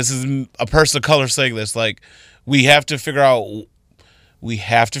gun, and this is a person of color saying this, like, we have to figure out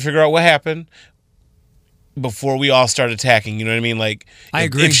what happened before we all start attacking. You know what I mean? Like, I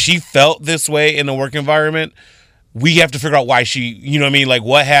agree. If she felt this way in a work environment, we have to figure out why she, you know what I mean? Like,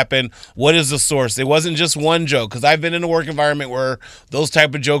 what happened? What is the source? It wasn't just one joke, because I've been in a work environment where those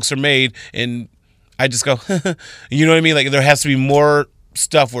type of jokes are made, and I just go, you know what I mean? Like, there has to be more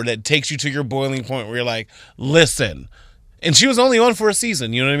stuff where that takes you to your boiling point where you're like, listen. And she was only on for a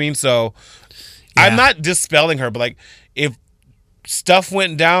season, you know what I mean? So I'm not dispelling her, but, like, if stuff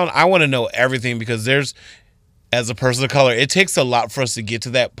went down, I want to know everything, because as a person of color, it takes a lot for us to get to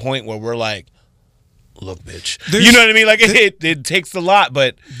that point where we're like, look, bitch. You know what I mean? Like, it takes a lot,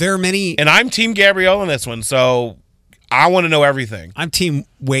 but there are many. And I'm Team Gabrielle on this one, so I want to know everything. I'm Team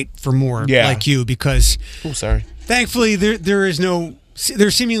wait for more, like you, because thankfully there's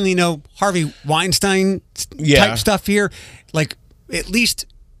seemingly no Harvey Weinstein type stuff here. Like, at least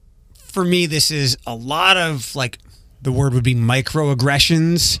for me, this is a lot of, like, the word would be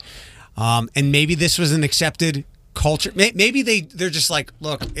microaggressions, and maybe this was an accepted culture. Maybe they're just like,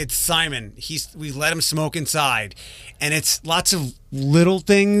 look, it's Simon. We let him smoke inside, and it's lots of little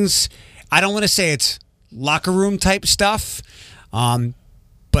things. I don't want to say it's locker room type stuff,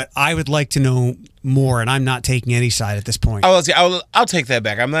 but I would like to know more, and I'm not taking any side at this point. I'll take that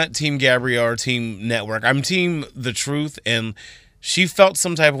back. I'm not Team Gabrielle or Team Network. I'm Team The Truth, and she felt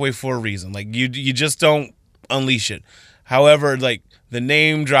some type of way for a reason. Like, you just don't unleash it. However, like the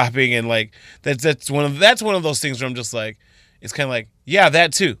name dropping and like that's one of those things where I'm just like, it's kind of like, yeah,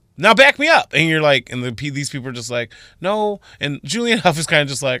 that too. Now back me up, and you're like, and these people are just like, no. And Julianne Hough is kind of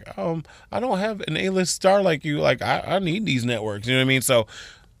just like, I don't have an A-list star like you. Like I need these networks. You know what I mean? So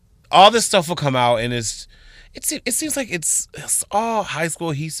all this stuff will come out, and it seems like it's all high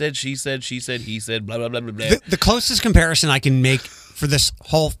school. He said, she said, he said, blah blah blah blah blah. The closest comparison I can make for this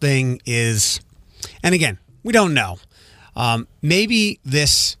whole thing is, and again, we don't know. Maybe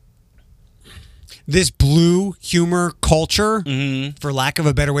this blue humor culture, for lack of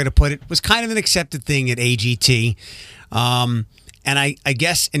a better way to put it, was kind of an accepted thing at AGT. And I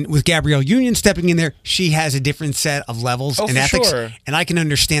guess, and with Gabrielle Union stepping in there, she has a different set of levels and ethics. Sure. And I can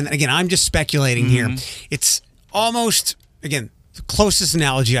understand that. Again, I'm just speculating here. It's almost, again, the closest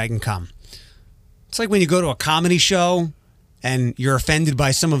analogy I can come. It's like when you go to a comedy show and you're offended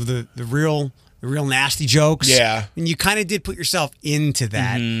by some of the real nasty jokes. Yeah. And you kind of did put yourself into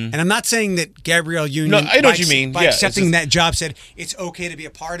that. And I'm not saying that Gabrielle Union, No, I know what you mean. by Yeah, accepting it's that job, said it's okay to be a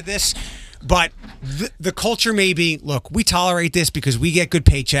part of this. But the culture may be, look, we tolerate this because we get good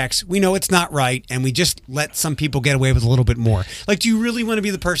paychecks. We know it's not right, and we just let some people get away with a little bit more. Like, do you really want to be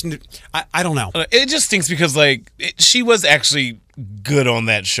the person that... I don't know. It just stinks because, like, she was actually good on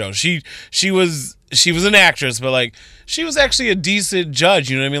that show. She was an actress, but, like, she was actually a decent judge.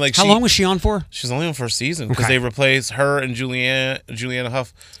 You know what I mean? Like, How long was she on for? She was only on for a season because Okay. they replaced her and Julianne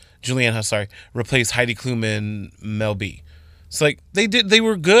Hough, replaced Heidi Klum and Mel B. So like they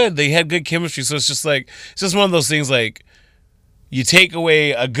were good. They had good chemistry. So it's just one of those things like you take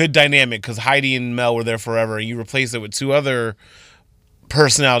away a good dynamic because Heidi and Mel were there forever, and you replace it with two other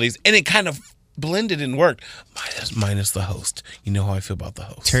personalities, and it kind of blended and worked. Minus the host. You know how I feel about the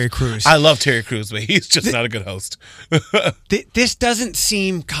host, Terry Crews. I love Terry Crews, but he's just not a good host. This doesn't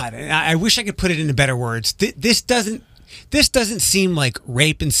seem... God, I wish I could put it into better words. This doesn't seem like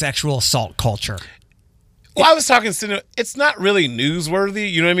rape and sexual assault culture. Well, I was talking cinema. It's not really newsworthy.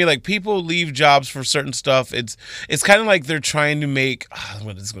 You know what I mean? Like, people leave jobs for certain stuff. It's kind of like they're trying to make...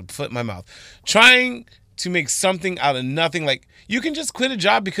 I'm just going to flip my mouth. Trying to make something out of nothing. Like, you can just quit a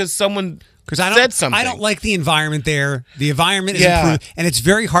job because someone said something. I don't like the environment there. The environment is Yeah. improved, and it's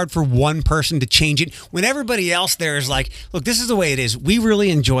very hard for one person to change it when everybody else there is like, look, this is the way it is. We really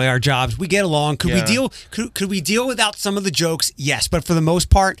enjoy our jobs. We get along. Could we deal without some of the jokes? Yes, but for the most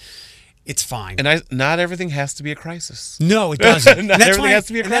part, it's fine. And not everything has to be a crisis. No, it doesn't. Not everything has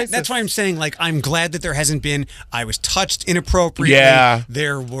to be a crisis. That's why I'm saying, like, I'm glad that there hasn't been, I was touched inappropriately. Yeah.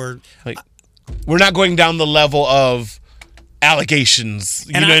 There were... Like, we're not going down the level of allegations.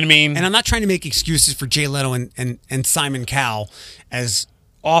 You know what I mean? And I'm not trying to make excuses for Jay Leno and Simon Cowell as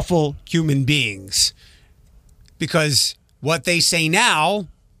awful human beings, because what they say now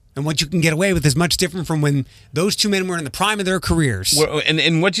and what you can get away with is much different from when those two men were in the prime of their careers.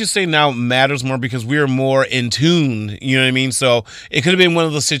 And what you say now matters more because we are more in tune. You know what I mean? So it could have been one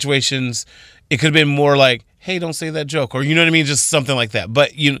of those situations. It could have been more like, hey, don't say that joke. Or, you know what I mean? Just something like that.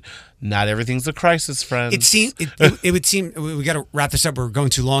 But not everything's a crisis, friends. It would seem, we got to wrap this up. We're going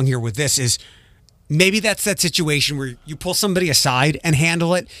too long here with this, is maybe that's that situation where you pull somebody aside and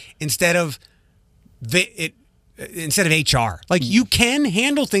handle it instead of HR. Like, you can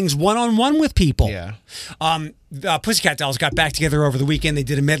handle things one-on-one with people. Yeah. Pussycat Dolls got back together over the weekend. They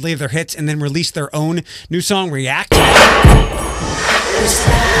did a medley of their hits and then released their own new song, React. I'm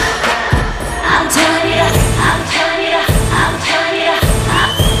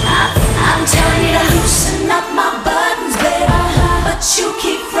telling you to loosen up my buttons, baby. But you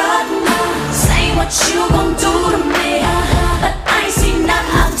keep frontin', saying what you gon' do to me. But I ain't seen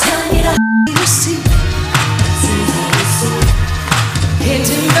nothing. I'm telling you to you see.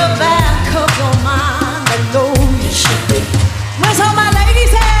 Hitting the back of your mind, I know you should be. Where's all my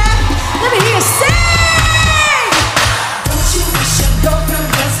ladies at? Let me hear you sing. Don't you wish your girlfriend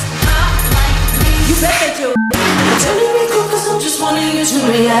was hot like me? You bet they do. Tell me be cool, 'cause I'm just wanting you to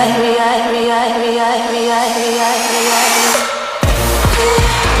react.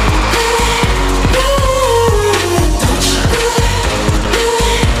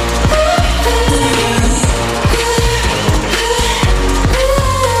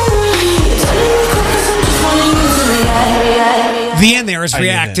 The end there is I need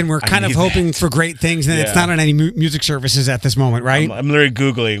React, that. and we're I kind of need hoping that. for great things, and it's Yeah. not on any music services at this moment, right? I'm literally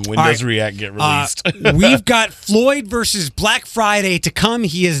Googling when All does right. React get released. We've got Floyd versus Black Friday to come.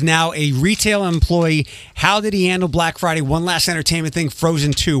 He is now a retail employee. How did he handle Black Friday? One last entertainment thing.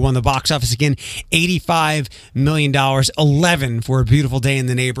 Frozen 2 won the box office again. $85 million. 11 for A Beautiful Day in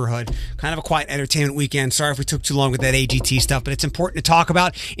the Neighborhood. Kind of a quiet entertainment weekend. Sorry if we took too long with that AGT stuff, but it's important to talk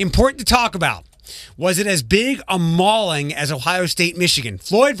about. Was it as big a mauling as Ohio State, Michigan?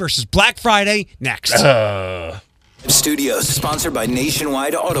 Floyd versus Black Friday, next. Studios, sponsored by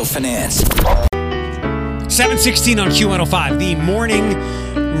Nationwide Auto Finance. 7:16 on Q105, the morning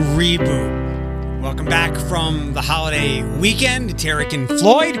reboot. Welcome back from the holiday weekend. Tarek and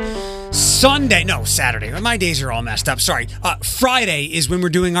Floyd. Saturday. My days are all messed up. Sorry. Friday is when we're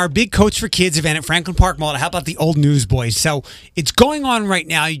doing our big Coats for Kids event at Franklin Park Mall to help out the old Newsboys. So it's going on right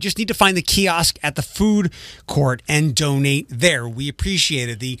now. You just need to find the kiosk at the food court and donate there. We appreciate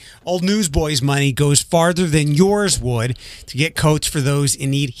it. The old Newsboys money goes farther than yours would to get coats for those in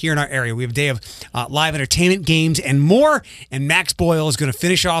need here in our area. We have a day of live entertainment, games, and more. And Max Boyle is going to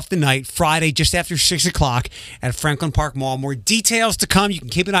finish off the night Friday just after 6 o'clock at Franklin Park Mall. More details to come. You can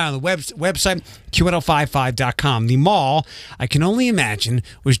keep an eye on the website, Q1055.com. The mall, I can only imagine,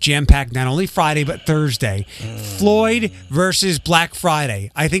 was jam-packed not only Friday but Thursday. Floyd versus Black Friday.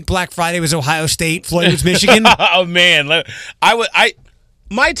 I think Black Friday was Ohio State. Floyd was Michigan. Oh man,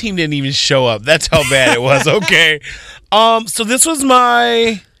 my team didn't even show up. That's how bad it was. Okay, so this was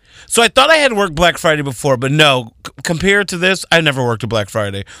So I thought I had worked Black Friday before, but no. Compared to this, I never worked a Black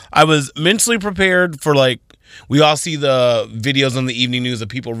Friday. I was mentally prepared for we all see the videos on the evening news of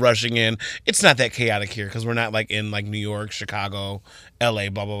people rushing in. It's not that chaotic here because we're not in New York, Chicago, LA,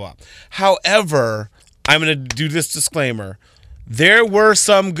 blah, blah, blah. However, I'm going to do this disclaimer. There were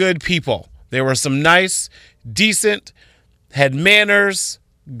some good people. There were some nice, decent, had manners,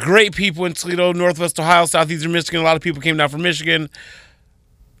 great people in Toledo, Northwest Ohio, Southeastern Michigan. A lot of people came down from Michigan.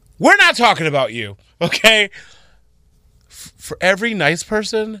 We're not talking about you, okay? For every nice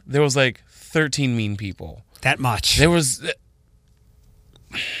person, there was 13 mean people. That much. There was.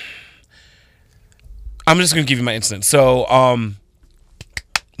 I'm just going to give you my incident. So,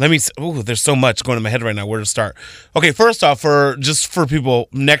 let me. Oh, there's so much going in my head right now. Where to start? Okay, first off, for people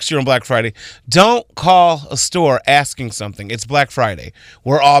next year on Black Friday, don't call a store asking something. It's Black Friday.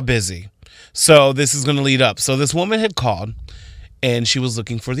 We're all busy. So this is going to lead up. So this woman had called, and she was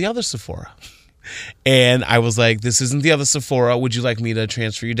looking for the other Sephora. And I was like, this isn't the other Sephora. Would you like me to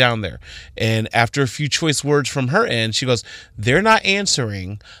transfer you down there? And after a few choice words from her end, she goes, they're not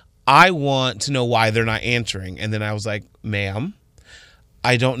answering. I want to know why they're not answering. And then I was like, ma'am,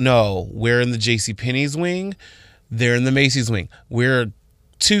 I don't know. We're in the JCPenney's wing. They're in the Macy's wing. We're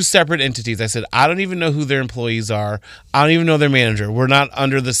two separate entities. I said, I don't even know who their employees are. I don't even know their manager. We're not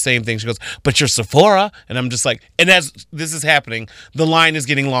under the same thing. She goes, but you're Sephora. And I'm just like, and as this is happening, the line is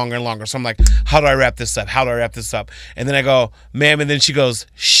getting longer and longer. So I'm like, how do I wrap this up? How do I wrap this up? And then I go, ma'am. And then she goes,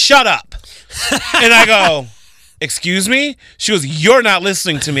 shut up. And I go, excuse me? She goes, you're not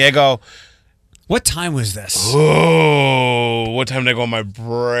listening to me. I go, what time was this? Oh, what time did I go on my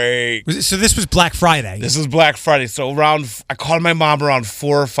break? So this was Black Friday. This was Black Friday. So I called my mom around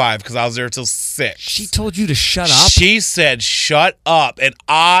 4 or 5 because I was there till 6. She told you to shut up? She said, shut up. And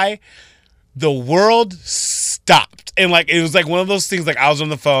the world stopped. And it was one of those things, I was on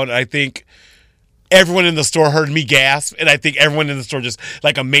the phone and I think everyone in the store heard me gasp. And I think everyone in the store just,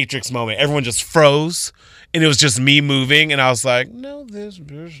 a Matrix moment, everyone just froze. And it was just me moving. And I was like, no, this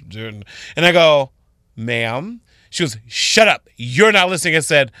didn't. And I go, ma'am. She goes, shut up. You're not listening. I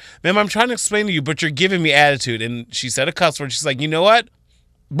said, ma'am, I'm trying to explain to you, but you're giving me attitude. And she said a cuss word. She's like, you know what?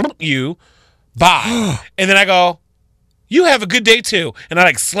 You. Bye. And then I go, you have a good day too. And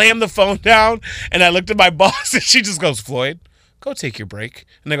I slammed the phone down. And I looked at my boss and she just goes, Floyd, go take your break.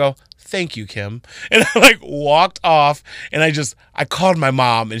 And I go, thank you, Kim. And I walked off and I called my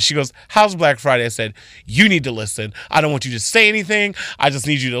mom and she goes, how's Black Friday? I said, you need to listen. I don't want you to say anything. I just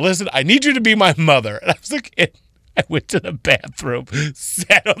need you to listen. I need you to be my mother. And I was I went to the bathroom,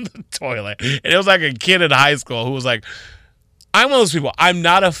 sat on the toilet. And it was a kid in high school who was I'm one of those people. I'm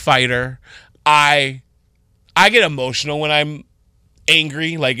not a fighter. I get emotional when I'm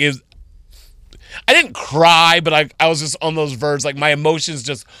angry. I didn't cry, but I was just on those verbs. My emotions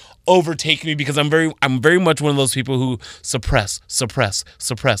just overtake me because I'm very much one of those people who suppress.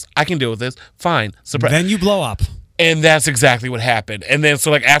 I can deal with this. Fine. Suppress. Then you blow up. And that's exactly what happened. And then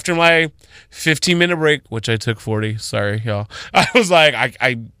so after my 15-minute break, which I took 40, sorry y'all, I was like,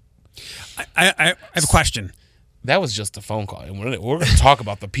 I have a question. That was just a phone call. And we're going to talk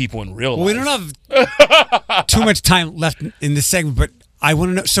about the people in real life. We don't have too much time left in this segment, but I want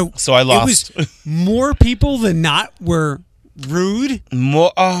to know. So I lost. It was more people than not were rude?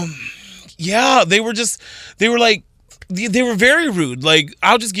 More, yeah, they were very rude.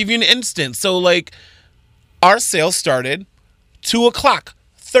 I'll just give you an instance. So our sale started 2 o'clock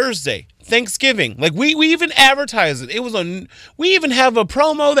Thursday, Thanksgiving. We even advertised it. We even have a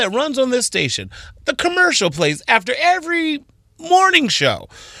promo that runs on this station. The commercial plays after every morning show.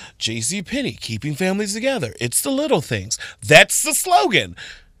 JCPenney, keeping families together. It's the little things. That's the slogan.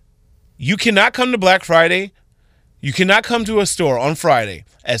 You cannot come to Black Friday. You cannot come to a store on Friday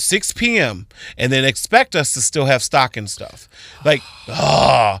at 6 p.m. and then expect us to still have stock and stuff. Like,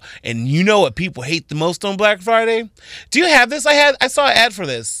 and you know what people hate the most on Black Friday? Do you have this? I saw an ad for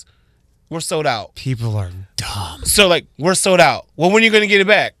this. We're sold out. People are dumb. So, like, we're sold out. Well, when are you going to get it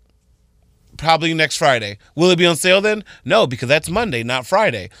back? Probably next Friday. Will it be on sale then? No, because that's Monday, not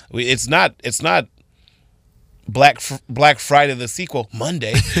Friday. It's not Black Friday the sequel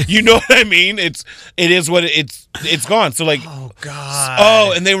Monday. You know what I mean? It is what it's gone. So like, Oh God.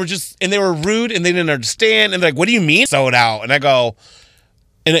 oh, and they were rude and they didn't understand and they're like, what do you mean sold out? And I go,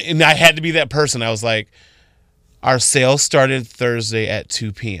 and I had to be that person. I was like, our sale started Thursday at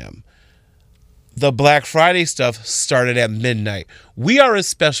 2 p.m. The Black Friday stuff started at midnight. We are a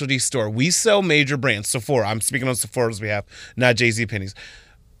specialty store. We sell major brands. Sephora. I'm speaking on Sephora's behalf, not JCPenney's.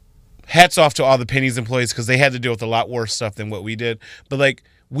 Hats off to all the Penny's employees because they had to deal with a lot worse stuff than what we did. But, like,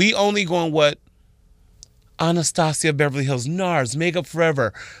 we only go on what Anastasia, Beverly Hills, NARS, Makeup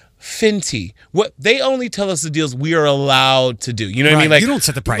Forever, Fenty. What they only tell us the deals we are allowed to do. You know what I Right. mean? Like, You don't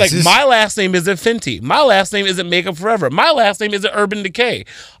set the prices. Like, my last name isn't Fenty. My last name isn't Makeup Forever. My last name isn't Urban Decay.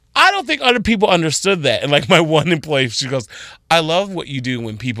 I don't think other people understood that. And like my one employee, she goes, I love what you do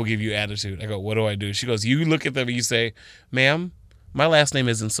when people give you attitude. I go, what do I do? She goes, you look at them and you say, ma'am, my last name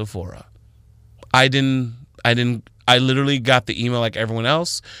isn't Sephora. I literally got the email like everyone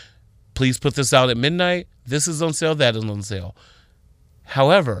else. Please put this out at midnight. This is on sale. That is on sale.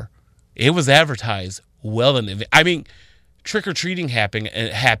 However, it was advertised well in advance. I mean, trick-or-treating happened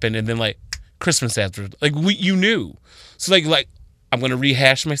and then like Christmas after, like you knew. So like I'm going to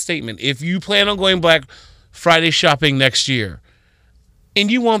rehash my statement. If you plan on going Black Friday shopping next year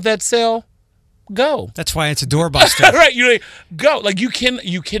and you want that sale, go. That's why it's a doorbuster. Right, you're like, go. Like you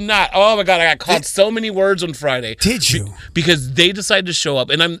cannot. Oh my God, I got caught so many words on Friday. Did you? Because they decided to show up,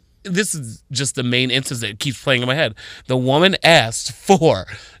 and this is just the main instance that keeps playing in my head. The woman asked for,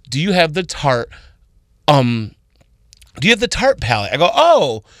 do you have the Tarte? Do you have the Tarte palette? I go,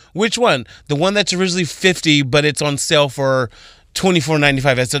 oh, which one? The one that's originally $50, but it's on sale for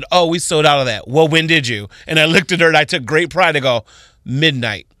 $24.95. I said, oh, we sold out of that. Well, when did you? And I looked at her and I took great pride. I go,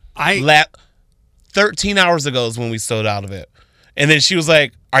 midnight. 13 hours ago is when we sold out of it. And then she was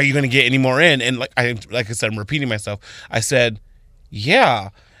like, are you going to get any more in? And like I said, I'm repeating myself. I said, yeah.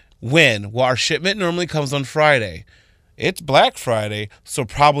 When? Well, our shipment normally comes on Friday. It's Black Friday, so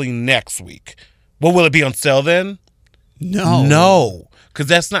probably next week. Well, will it be on sale then? No, because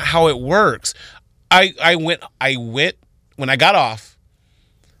that's not how it works. I went when I got off.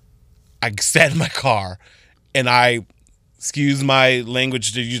 I sat in my car, and excuse my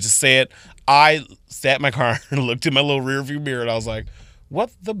language, did you just say it? I sat in my car and looked in my little rearview mirror, and I was like, what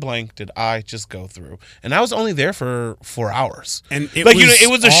the blank did I just go through? And I was only there for 4 hours. And it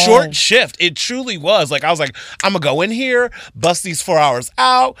was a short shift. It truly was. Like, I was like, I'm going to go in here, bust these 4 hours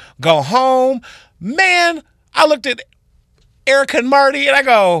out, go home. Man, I looked at Erica and Marty, and I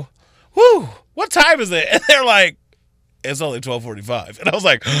go, whew, what time is it? And they're like, it's only 12:45. And I was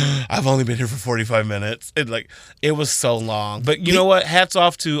like, I've only been here for 45 minutes. It was so long. But you know what? Hats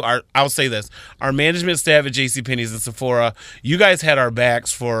off to I'll say this, our management staff at JCPenney's and Sephora. You guys had our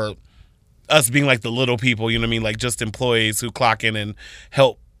backs for us being like the little people, you know what I mean? Like just employees who clock in and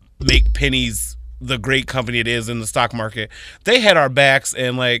help make Penny's the great company it is in the stock market. They had our backs,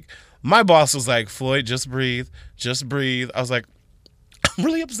 and like my boss was like, Floyd, just breathe. Just breathe. I was like, I'm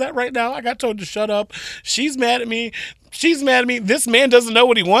really upset right now. I got told to shut up. She's mad at me. She's mad at me. This man doesn't know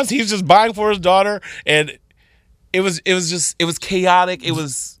what he wants. He's just buying for his daughter. And it was chaotic. It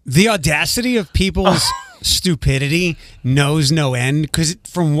was the audacity of people's stupidity knows no end. Because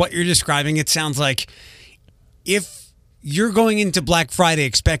from what you're describing, it sounds like if you're going into Black Friday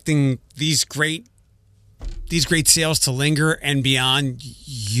expecting these great sales to linger and beyond,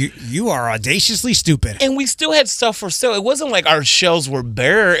 you are audaciously stupid. And we still had stuff for sale. It wasn't like our shelves were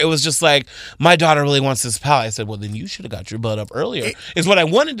bare. It was just like, my daughter really wants this palette. I said, well, then you should have got your butt up earlier, is what I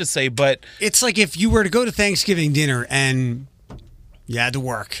wanted to say. But it's like if you were to go to Thanksgiving dinner and you had to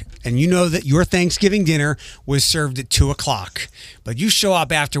work, and you know that your Thanksgiving dinner was served at 2:00, but you show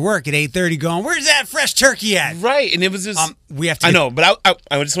up after work at 8:30 going, where's that fresh turkey at? Right. And it was just, we have to. I know, but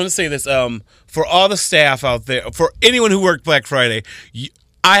I just want to say this, for all the staff out there, for anyone who worked Black Friday,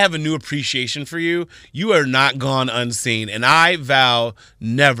 I have a new appreciation for you. You are not gone unseen. And I vow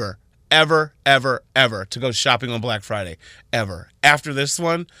never, ever, ever, ever to go shopping on Black Friday. Ever. After this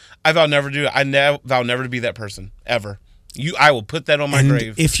one, I vow never to do it. I vow never to be that person. Ever. I will put that on my And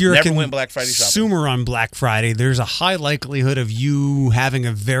grave. if you're Never a went Black Friday shopping. consumer on Black Friday, there's a high likelihood of you having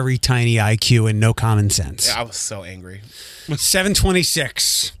a very tiny IQ and no common sense. Yeah, I was so angry.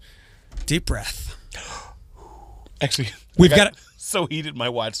 7:26. Deep breath. Actually, We've I got so heated. My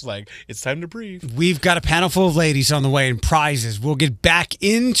watch like it's time to breathe. We've got a panel full of ladies on the way and prizes. We'll get back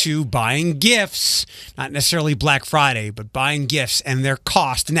into buying gifts, not necessarily Black Friday, but buying gifts and their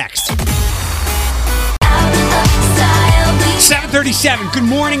cost next. 7:37. Good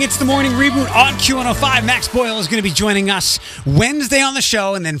morning. It's the morning reboot on Q105. Max Boyle is going to be joining us Wednesday on the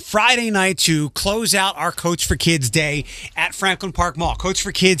show and then Friday night to close out our Coach for Kids Day at Franklin Park Mall. Coach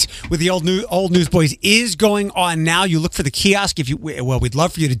for Kids with the old Newsboys is going on now. You look for the kiosk we'd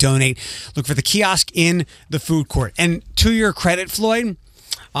love for you to donate. Look for the kiosk in the food court. And to your credit, Floyd,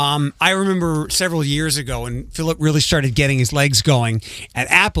 I remember several years ago when Philip really started getting his legs going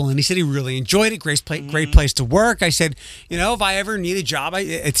at Apple, and he said he really enjoyed it. Great place to work. I said, if I ever need a job,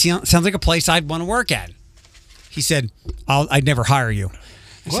 it sounds like a place I'd want to work at. He said, I'd never hire you.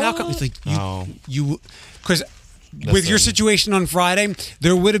 I said, how come? He's like, because with your situation on Friday,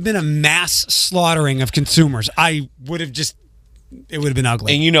 there would have been a mass slaughtering of consumers. It would have been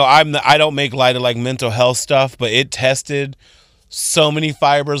ugly. And I don't make light of like mental health stuff, but it tested so many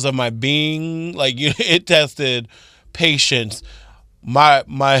fibers of my being. Like it tested patience.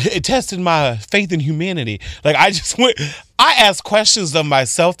 It tested my faith in humanity. Like I asked questions of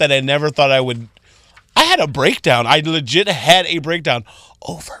myself that I never thought I would. I had a breakdown. I legit had a breakdown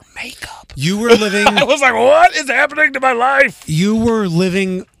over makeup. You were living. I was like, what is happening to my life? You were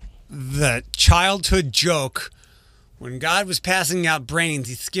living the childhood joke. When God was passing out brains,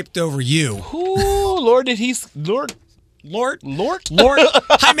 he skipped over you. Ooh, Lord. Lord.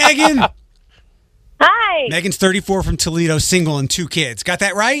 Hi, Megan. Hi. Megan's 34 from Toledo, single and 2 kids. Got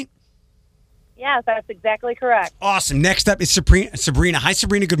that right? Yes, that's exactly correct. Awesome. Next up is Sabrina. Hi,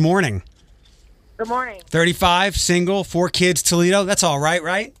 Sabrina. Good morning. Good morning. 35, single, 4 kids, Toledo. That's all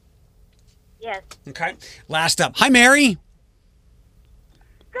right? Yes. Okay. Last up. Hi, Mary.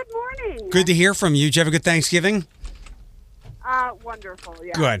 Good morning. Good to hear from you. Did you have a good Thanksgiving? Wonderful,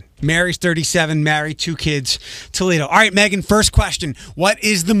 yeah. Good. Mary's 37, married, 2 kids, Toledo. All right, Megan, first question. What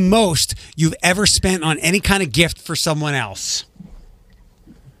is the most you've ever spent on any kind of gift for someone else?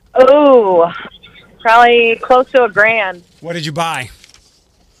 Ooh, probably close to $1,000. What did you buy?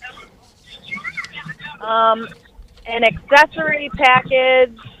 An accessory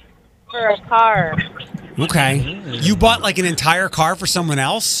package for a car. Okay. You bought like an entire car for someone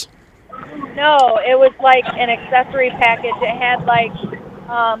else? No, it was like an accessory package. It had like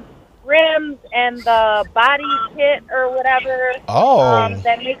rims and the body kit or whatever. Oh.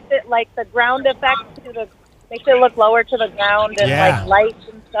 That makes it like the ground effect makes it look lower to the ground and like lights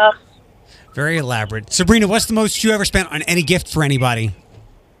and stuff. Very elaborate. Sabrina, what's the most you ever spent on any gift for anybody?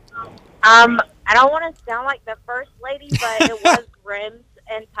 I don't want to sound like the first lady, but it was rims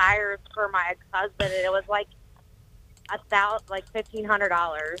and tires for my ex-husband, and it was like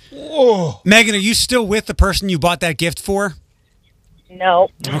 $1,500. Whoa. Megan, are you still with the person you bought that gift for? No.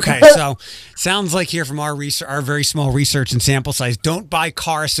 Okay, so sounds like here from our very small research and sample size, don't buy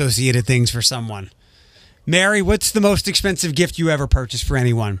car-associated things for someone. Mary, what's the most expensive gift you ever purchased for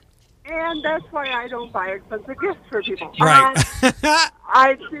anyone? And that's why I don't buy expensive gifts for people. Right.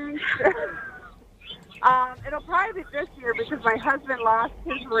 I think it'll probably be this year because my husband lost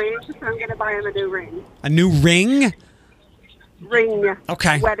his ring, so I'm going to buy him a new ring. A new ring? Ring.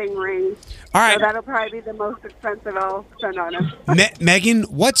 Okay. Wedding ring. All right. So that'll probably be the most expensive I'll spend on him. Megan,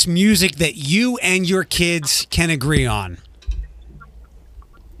 what's music that you and your kids can agree on?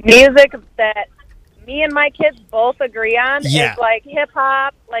 Music that me and my kids both agree on is like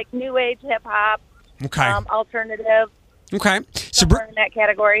hip-hop, like new age hip-hop, okay. Alternative. Okay. Somewhere in that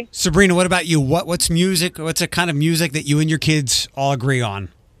category. Sabrina, what about you? What's music? What's a kind of music that you and your kids all agree on?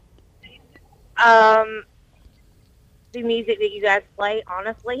 The music that you guys play,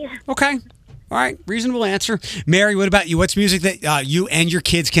 honestly. Okay. All right. Reasonable answer. Mary, what about you? What's music that you and your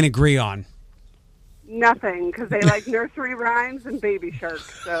kids can agree on? Nothing, because they like nursery rhymes and Baby Shark.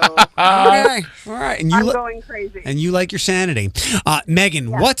 So okay. All right. And I'm going crazy. And you like your sanity.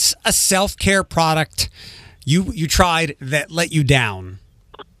 Megan, what's a self-care product you tried that let you down?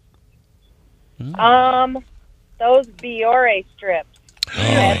 Those Biore strips.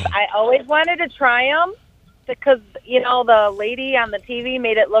 And I always wanted to try them because, the lady on the TV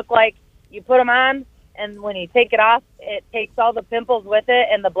made it look like you put them on, and when you take it off, it takes all the pimples with it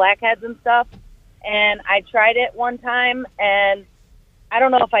and the blackheads and stuff. And I tried it one time, and I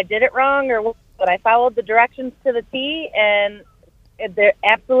don't know if I did it wrong or what, but I followed the directions to the T, and there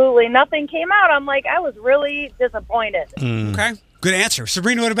absolutely nothing came out. I'm like, I was really disappointed. Okay, good answer.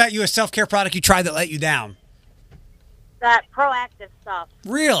 Sabrina, what about you? A self-care product you tried that let you down? That Proactive stuff.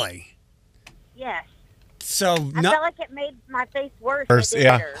 Really? Yes. So I felt like it made my face worse.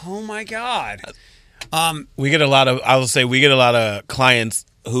 Yeah. Oh my God. We get a lot of clients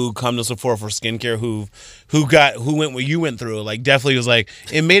who come to Sephora for skincare who went what you went through. Like, definitely was like,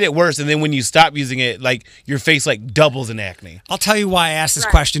 it made it worse. And then when you stop using it, like, your face like doubles in acne. I'll tell you why I asked this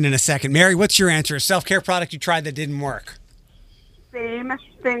question in a second. Mary, what's your answer? A self-care product you tried that didn't work? Same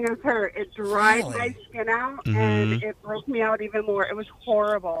thing as her. It dried my skin out, and it broke me out even more. It was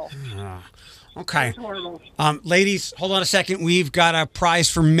horrible. Okay. It was horrible. Ladies, hold on a second. We've got a prize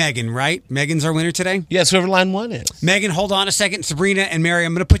for Megan, right? Megan's our winner today? Yes, whoever line one is. Megan, hold on a second. Sabrina and Mary,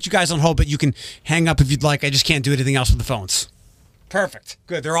 I'm going to put you guys on hold, but you can hang up if you'd like. I just can't do anything else with the phones. Perfect.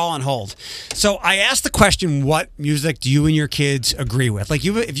 Good. They're all on hold. So I asked the question, what music do you and your kids agree with? Like,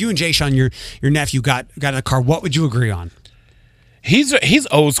 if you and Jay Sean, your nephew, got in a car, what would you agree on? He's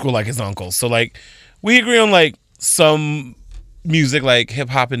old school like his uncle. So, like, we agree on, like, some music, like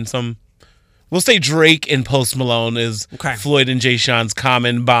hip-hop and some... We'll say Drake and Post Malone is Floyd and Jay Sean's.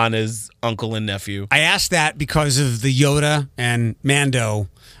 Common Bond is uncle and nephew. I asked that because of the Yoda and Mando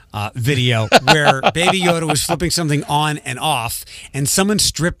video where Baby Yoda was flipping something on and off, and someone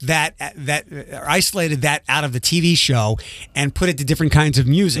stripped that or isolated that out of the TV show and put it to different kinds of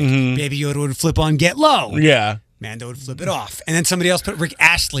music. Baby Yoda would flip on Get Low. Yeah. Mando would flip it off. And then somebody else put Rick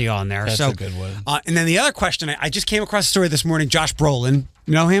Astley on there. That's a good one. And then the other question, I just came across a story this morning. Josh Brolin,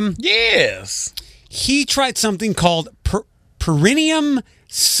 you know him? Yes. He tried something called perineum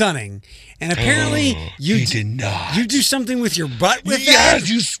sunning. And apparently he did not. You do something with your butt with that?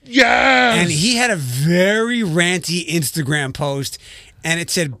 Yes. And he had a very ranty Instagram post, and it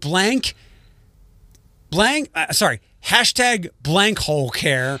said hashtag blank hole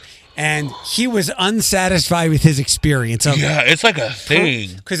care. And he was unsatisfied with his experience of it's like a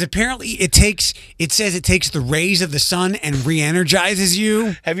thing. Because apparently it says it takes the rays of the sun and re-energizes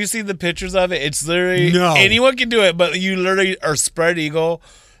you. Have you seen the pictures of it? It's literally anyone can do it, but you literally are spread eagle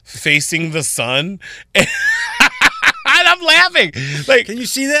facing the sun. And I'm laughing. Like, can you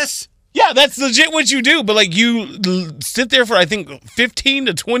see this? Yeah, that's legit what you do. But, like, you sit there for, I think, 15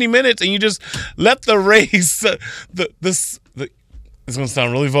 to 20 minutes, and you just let the rays, it's going to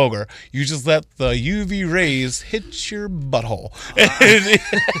sound really vulgar. You just let the UV rays hit your butthole.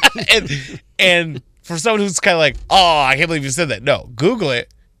 And for someone who's kind of like, oh, I can't believe you said that. No, Google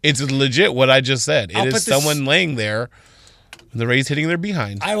it. It's legit what I just said. It is someone laying there, and the rays hitting their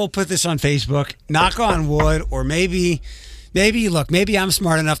behind. I will put this on Facebook. Knock on wood, or maybe I'm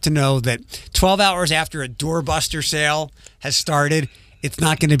smart enough to know that 12 hours after a doorbuster sale has started, it's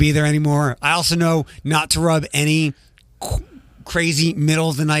not going to be there anymore. I also know not to rub any crazy middle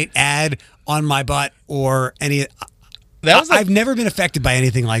of the night ad on my butt or any. I've never been affected by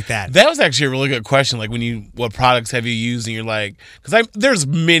anything like that. That was actually a really good question. Like, what products have you used? And you're like, because there's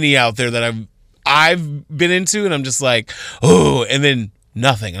many out there that I've been into, and I'm just like, oh, and then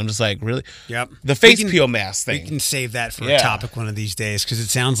nothing. I'm just like, really? Yep. The face peel mask thing. We can save that for a topic one of these days, because it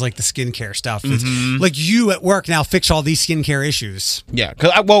sounds like the skincare stuff. Like, you at work now fix all these skincare issues. Yeah,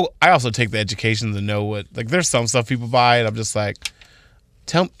 because I also take the education to know what, like, there's some stuff people buy, and I'm just like,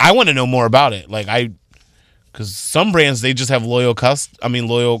 I want to know more about it. Like, because some brands, they just have loyal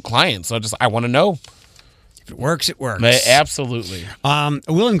clients. So I want to know. If it works, it works. Absolutely. A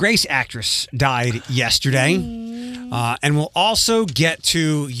Will and Grace actress died yesterday. And we'll also get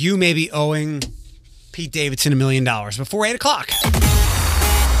to you maybe owing Pete Davidson $1 million before 8 o'clock.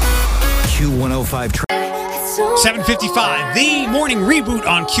 Q105. 7:55, the morning reboot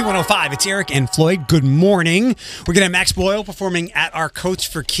on Q105. It's Eric and Floyd. Good morning. We're going to have Max Boyle performing at our Coach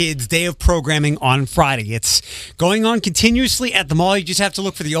for Kids Day of Programming on Friday. It's going on continuously at the mall. You just have to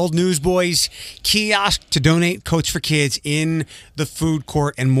look for the Old Newsboys kiosk to donate Coach for Kids in the food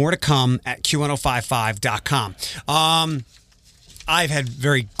court, and more to come at Q1055.com. I've had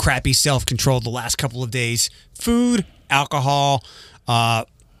very crappy self-control the last couple of days. Food, alcohol,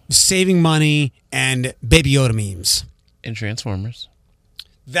 saving money, and Baby Yoda memes. And Transformers.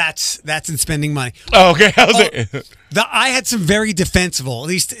 That's in spending money. Oh, okay. I had some very defensible, at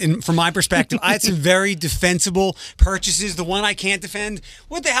least from my perspective, I had some very defensible purchases. The one I can't defend,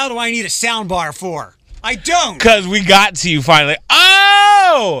 what the hell do I need a sound bar for? I don't. Because we got to you finally.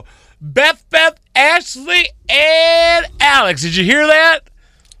 Oh! Beth, Ashley, and Alex. Did you hear that?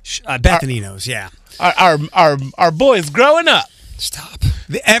 Bethany knows, yeah. Our boys growing up. Stop.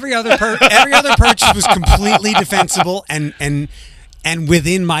 Every other purchase was completely defensible, and and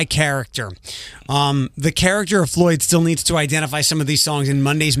Within My Character. The character of Floyd still needs to identify some of these songs in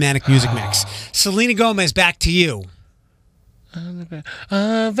Monday's Manic Music Mix. Selena Gomez, back to you.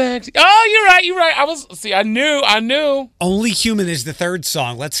 Oh, you're right. I knew. Only Human is the third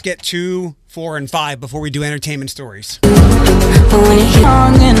song. Let's get 2, 4, and 5 before we do entertainment stories.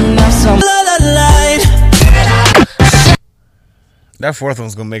 That fourth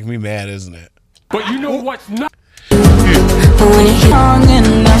one's gonna make me mad, isn't it? But you know what's not?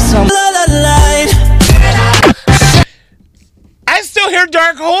 I still hear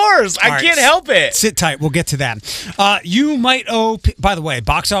Dark Horse. I can't help it. Sit tight. We'll get to that. You might owe... By the way,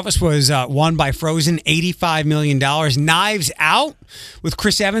 box office was won by Frozen, $85 million. Knives Out with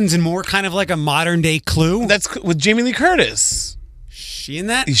Chris Evans and more, kind of like a modern-day Clue. That's with Jamie Lee Curtis. She in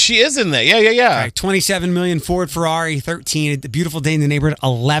that? She is in that. Yeah. All right, 27 million. Ford Ferrari, 13. A Beautiful Day in the Neighborhood,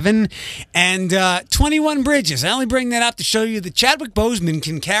 11. And 21 Bridges. I only bring that up to show you that Chadwick Boseman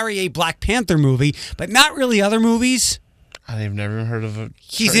can carry a Black Panther movie, but not really other movies. I've never heard of it.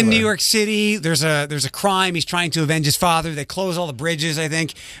 He's in New York City. There's a crime. He's trying to avenge his father. They close all the bridges, I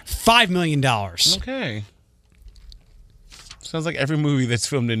think. $5 million. Okay. Sounds like every movie that's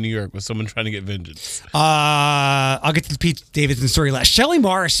filmed in New York with someone trying to get vengeance. I'll get to the Pete Davidson story last. Shelley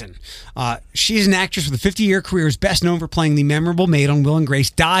Morrison. She's an actress with a 50-year career, is best known for playing the memorable maid on Will and Grace,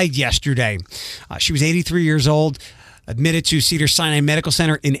 died yesterday. She was 83 years old. Admitted to Cedars-Sinai Medical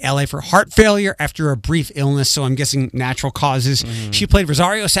Center in LA for heart failure after a brief illness, so I'm guessing natural causes. She played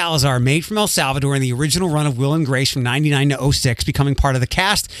Rosario Salazar, maid from El Salvador, in the original run of Will and Grace from 99 to 06, becoming part of the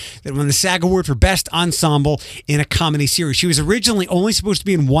cast that won the SAG Award for Best Ensemble in a Comedy Series. She was originally only supposed to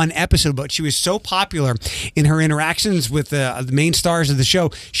be in one episode, but she was so popular in her interactions with the main stars of the show,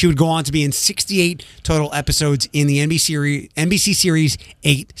 she would go on to be in 68 total episodes in the NBC series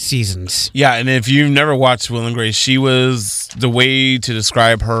 8 seasons. Yeah, and if you've never watched Will and Grace, she was the way to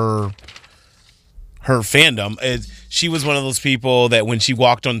describe her fandom. She was one of those people that when she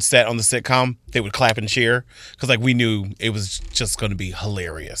walked on set on the sitcom, they would clap and cheer because like we knew it was just going to be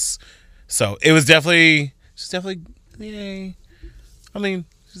hilarious. So it was definitely yay. I mean,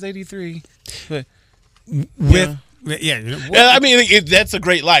 she's 83, but I mean, that's a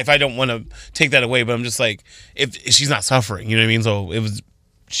great life. I don't want to take that away, but I'm just like, if she's not suffering, you know what I mean? So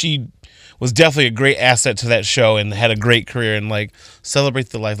she was definitely a great asset to that show and had a great career and like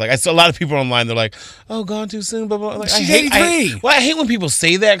celebrate the life. Like I saw a lot of people online, they're like, "Oh, gone too soon." Blah blah. Like, she's 83. I hate when people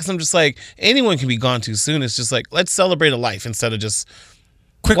say that because I'm just like, anyone can be gone too soon. It's just like, let's celebrate a life instead of just.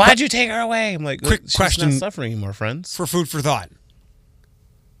 Why'd you take her away? I'm like, quick she's question, not suffering anymore, friends. For food for thought.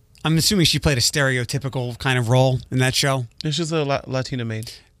 I'm assuming she played a stereotypical kind of role in that show. She's a Latina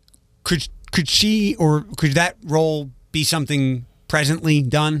maid. Could she or could that role be something presently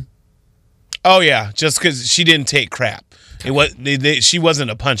done? Oh yeah, just because she didn't take crap. It was she wasn't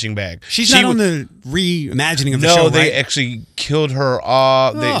a punching bag. She's not on the reimagining of the show, No, right? they actually killed her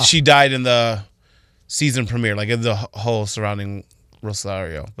off. She died in the season premiere, like in the whole surrounding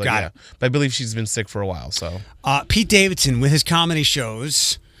Rosario. But Got it. But I believe she's been sick for a while. So Pete Davidson with his comedy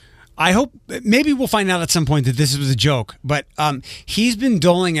shows. I hope maybe we'll find out at some point that this was a joke, but he's been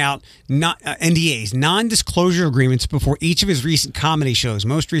doling out NDAs, non-disclosure agreements, before each of his recent comedy shows.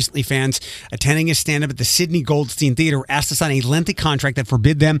 Most recently, fans attending his stand-up at the Sydney Goldstein Theater were asked to sign a lengthy contract that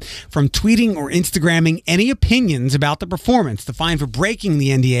forbid them from tweeting or Instagramming any opinions about the performance. The fine for breaking the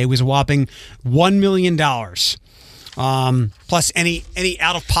NDA was a whopping $1 million, plus any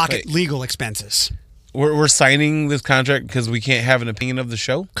out-of-pocket legal expenses. We're signing this contract because we can't have an opinion of the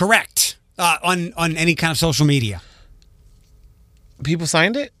show? Correct. On any kind of social media. People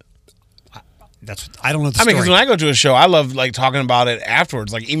signed it? I don't know the story. Because when I go to a show, I love like talking about it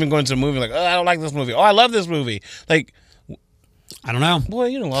afterwards. Like even going to a movie, like, oh, I don't like this movie. Oh, I love this movie. Like, I don't know. Boy,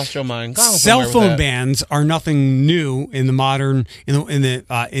 you done lost your mind. Cell phone bans are nothing new in the modern in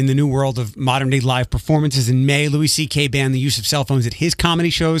the new world of modern day live performances. In May, Louis C.K. banned the use of cell phones at his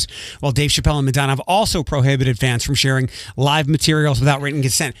comedy shows, while Dave Chappelle and Madonna have also prohibited fans from sharing live materials without written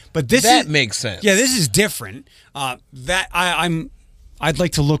consent. But that makes sense. Yeah, this is different. I'd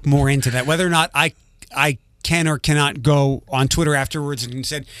like to look more into that. Whether or not I can or cannot go on Twitter afterwards and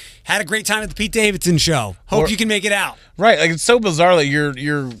said, had a great time at the Pete Davidson show. Hope you can make it out. Right. Like it's so bizarre that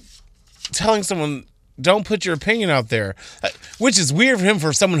you're telling someone don't put your opinion out there, which is weird for him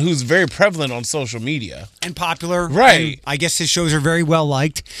for someone who's very prevalent on social media. And popular. Right. And I guess his shows are very well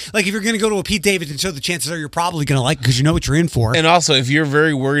liked. Like if you're going to go to a Pete Davidson show, the chances are you're probably going to like it because you know what you're in for. And also, if you're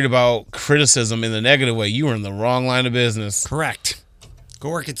very worried about criticism in the negative way, you are in the wrong line of business. Correct. Go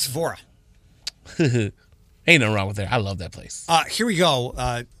work at Sephora. Ain't nothing wrong with that. I love that place. Here we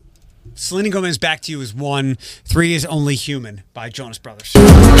go. Selena Gomez, Back to You is 1. 3 is Only Human by Jonas Brothers.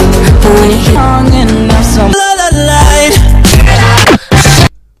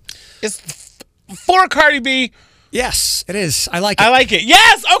 It's 4 Cardi B. Yes, it is. I like it. I like it.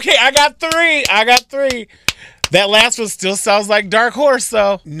 Yes. Okay, I got 3. That last one still sounds like Dark Horse,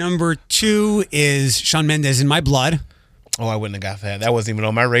 though. Number 2 is Shawn Mendes, In My Blood. Oh, I wouldn't have got that. That wasn't even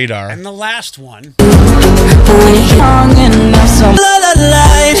on my radar. And the last one.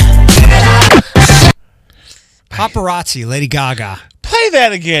 Paparazzi, Lady Gaga. Play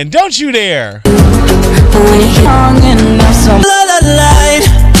that again. Don't you dare.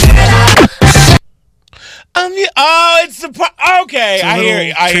 It's the okay. It's a I hear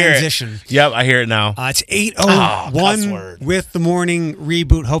it. I hear transition. it. Yep, I hear it now. It's 8:01 with the morning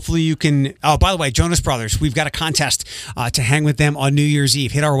reboot. Hopefully you can. Oh, by the way, Jonas Brothers, we've got a contest to hang with them on New Year's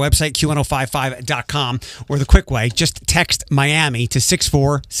Eve. Hit our website, q1055.com, or the quick way, just text Miami to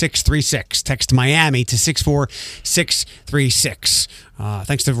 64636. Text Miami to 64636.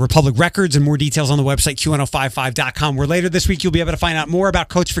 Thanks to Republic Records, and more details on the website, q1055.com, where later this week you'll be able to find out more about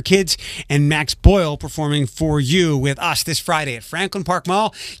Coach for Kids and Max Boyle performing for you with us this Friday at Franklin Park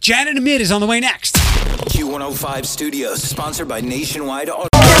Mall. Janet Amid is on the way next. Q105 Studios, sponsored by Nationwide Auto.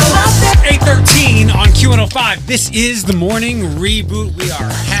 8:13 on Q105. This is the morning reboot. We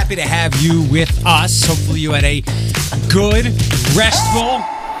are happy to have you with us. Hopefully you had a good, restful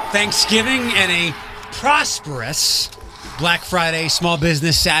Thanksgiving and a prosperous Black Friday, Small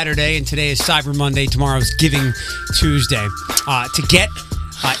Business Saturday, and today is Cyber Monday. Tomorrow's Giving Tuesday. To get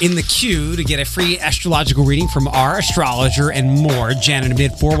in the queue to get a free astrological reading from our astrologer and more, Janet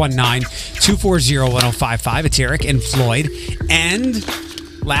Amid, 419-240-1055. It's Eric and Floyd. And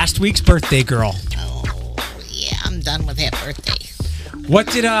last week's birthday girl. Oh, yeah, I'm done with that birthday. What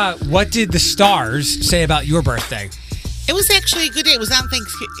did the stars say about your birthday? It was actually a good day. It was on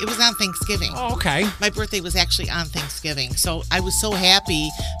Thanksgiving. Oh, okay. My birthday was actually on Thanksgiving. So I was so happy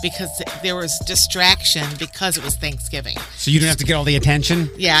because there was distraction because it was Thanksgiving. So you didn't have to get all the attention?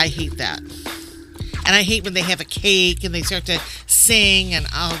 Yeah, I hate that. And I hate when they have a cake and they start to sing and,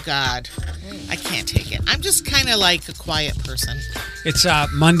 oh, God, I can't take it. I'm just kind of like a quiet person. It's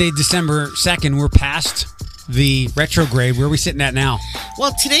Monday, December 2nd. We're past the retrograde. Where are we sitting at now?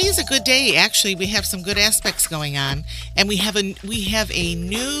 Well, today is a good day. Actually, we have some good aspects going on, and we have a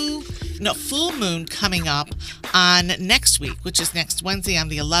new full moon coming up on next week, which is next Wednesday on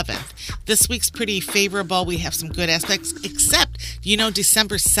the 11th. This week's pretty favorable. We have some good aspects, except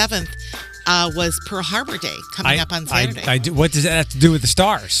December 7th was Pearl Harbor Day coming up on Saturday. What does that have to do with the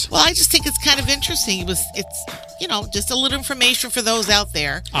stars? Well, I just think it's kind of interesting. It's just a little information for those out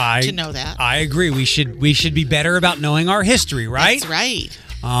there to know that. I agree. We should be better about knowing our history, right? That's right.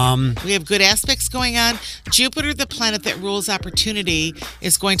 We have good aspects going on. Jupiter, the planet that rules opportunity,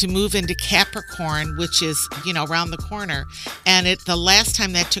 is going to move into Capricorn, which is, around the corner. And the last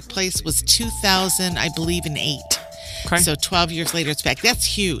time that took place was 2000, I believe, in 8. Okay. So 12 years later, it's back.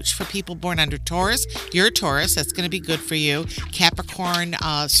 That's huge for people born under Taurus. You're a Taurus. That's going to be good for you. Capricorn,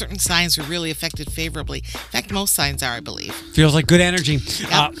 certain signs are really affected favorably. In fact, most signs are, I believe. Feels like good energy.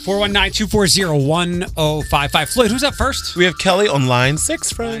 Yep. 419-240-1055. Floyd, who's up first? We have Kelly on line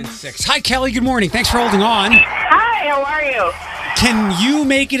 6, friend. Line 6. Hi, Kelly. Good morning. Thanks for holding on. Hi, how are you? Can you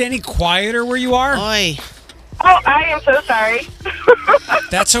make it any quieter where you are? Oi. Oh, I am so sorry.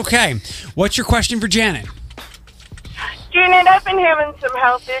 That's okay. What's your question for Janet? Janet, I've been having some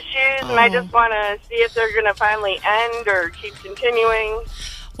health issues, and I just want to see if they're going to finally end or keep continuing.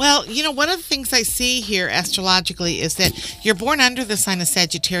 Well, one of the things I see here astrologically is that you're born under the sign of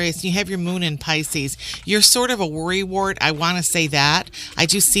Sagittarius and you have your moon in Pisces. You're sort of a worrywart. I want to say that. I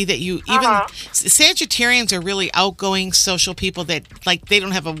do see that Sagittarians are really outgoing social people that, they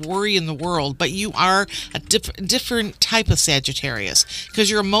don't have a worry in the world, but you are a different type of Sagittarius because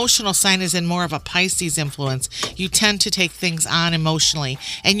your emotional sign is in more of a Pisces influence. You tend to take things on emotionally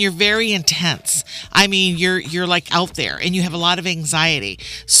and you're very intense. I mean, you're out there and you have a lot of anxiety.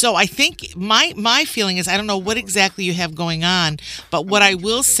 So I think my feeling is, I don't know what exactly you have going on, but what I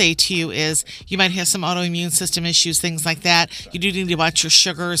will say to you is you might have some autoimmune system issues, things like that. You do need to watch your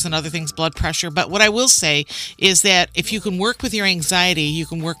sugars and other things, blood pressure. But what I will say is that if you can work with your anxiety, you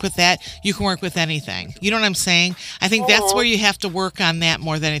can work with that. You can work with anything. You know what I'm saying? I think that's where you have to work on that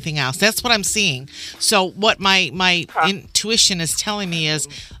more than anything else. That's what I'm seeing. So what my intuition is telling me is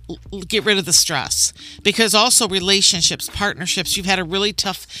get rid of the stress, because also relationships, partnerships, you've had a really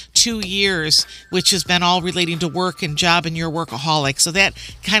tough 2 years, which has been all relating to work and job, and you're a workaholic. So that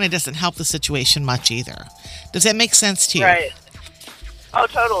kind of doesn't help the situation much either. Does that make sense to you? Right. Oh,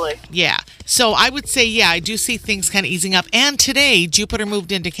 totally. Yeah. So I would say, yeah, I do see things kind of easing up. And today, Jupiter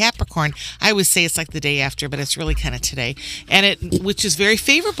moved into Capricorn. I would say it's like the day after, but it's really kind of today, which is very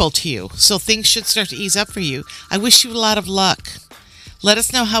favorable to you. So things should start to ease up for you. I wish you a lot of luck. Let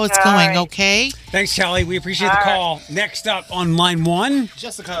us know how it's going, okay? Thanks, Kelly. We appreciate the call. Next up on line 1,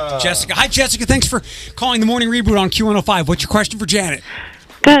 Jessica. Hi, Jessica. Thanks for calling the Morning Reboot on Q105. What's your question for Janet?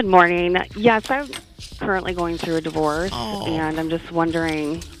 Good morning. Yes, I'm currently going through a divorce, and I'm just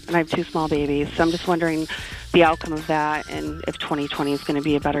wondering, and I have 2 small babies, so I'm just wondering the outcome of that and if 2020 is going to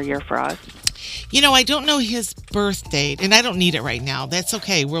be a better year for us. You know, I don't know his birth date, and I don't need it right now. That's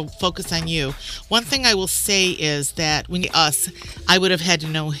okay. We'll focus on you. One thing I will say is that I would have had to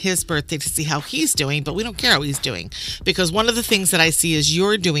know his birthday to see how he's doing, but we don't care how he's doing, because one of the things that I see is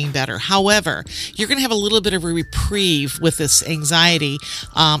you're doing better. However, you're going to have a little bit of a reprieve with this anxiety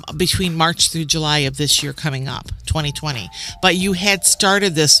between March through July of this year coming up, 2020. But you had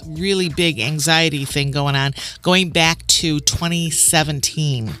started this really big anxiety thing going back to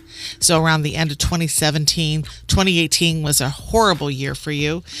 2017. So around the end of 2017, 2018 was a horrible year for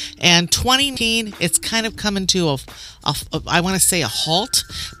you. And 2019, it's kind of coming to I want to say a halt,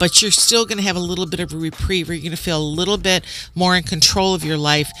 but you're still going to have a little bit of a reprieve. You're going to feel a little bit more in control of your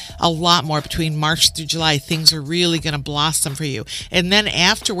life, a lot more between March through July. Things are really going to blossom for you. And then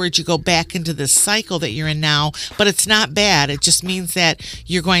afterwards, you go back into this cycle that you're in now, but it's not bad. It just means that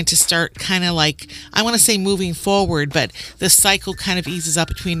you're going to start kind of like, I want to say moving forward, but the cycle kind of eases up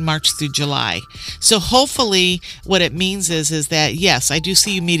between March through July. So hopefully what it means is that, yes, I do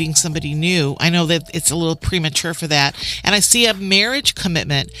see you meeting somebody new. I know that it's a little premature for that. And I see a marriage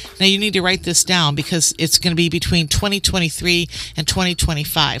commitment. Now you need to write this down because it's going to be between 2023 and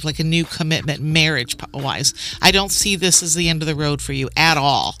 2025, like a new commitment marriage-wise. I don't see this as the end of the road for you at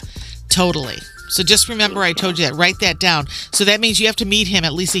all. Totally. So just remember I told you that. Write that down. So that means you have to meet him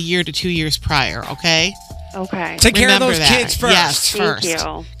at least a year to 2 years prior, okay? Okay. Take care of those kids first. Yes, Thank first.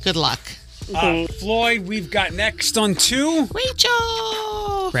 you. Good luck. Floyd, we've got next on 2. Rachel.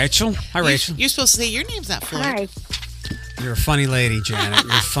 Hi, Rachel. You're supposed to say your name's not Floyd. Hi. You're a funny lady, Janet.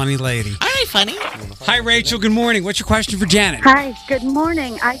 You're a funny lady. All right, funny. Hi, Rachel. Good morning. What's your question for Janet? Hi. Good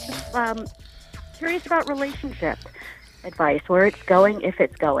morning. I just curious about relationship advice, where it's going, if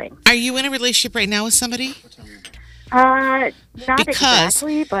it's going. Are you in a relationship right now with somebody? Not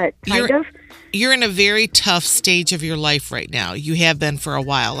exactly, but kind of. You're in a very tough stage of your life right now. You have been for a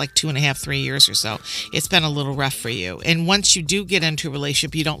while, like 2.5, 3 years or so. It's been a little rough for you. And once you do get into a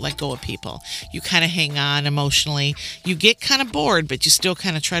relationship, you don't let go of people. You kind of hang on emotionally. You get kind of bored, but you still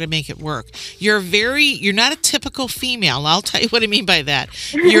kind of try to make it work. You're not a typical female. I'll tell you what I mean by that.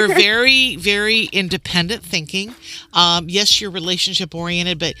 You're very, very independent thinking. Yes, you're relationship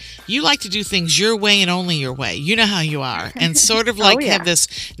oriented, but you like to do things your way and only your way. You know how you are. And sort of like have this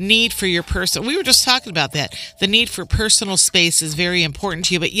need for your person. We were just talking about that. The need for personal space is very important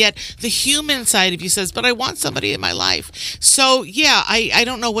to you, but yet the human side of you says, but I want somebody in my life. So yeah, I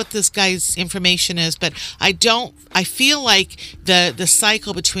don't know what this guy's information is, but I feel like the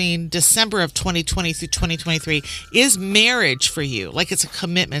cycle between December of 2020 through 2023 is marriage for you. Like it's a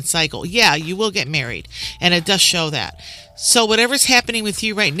commitment cycle. Yeah, you will get married, and it does show that. So whatever's happening with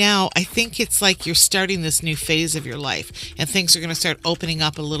you right now, I think it's like you're starting this new phase of your life, and things are going to start opening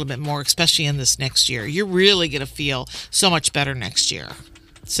up a little bit more, especially in this next year. You're really going to feel so much better next year.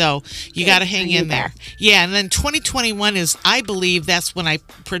 So you got to hang in there. Yeah, and then 2021 is, I believe that's when I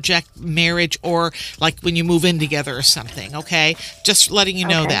project marriage, or like when you move in together or something, okay? Just letting you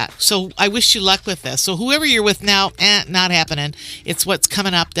know that. So I wish you luck with this. So whoever you're with now, not happening. It's what's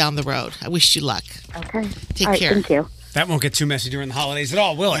coming up down the road. I wish you luck. Okay. Take care. Thank you. That won't get too messy during the holidays at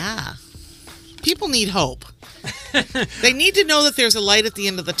all, will it? Yeah. People need hope. They need to know that there's a light at the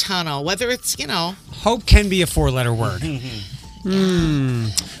end of the tunnel, whether it's, Hope can be a 4-letter word.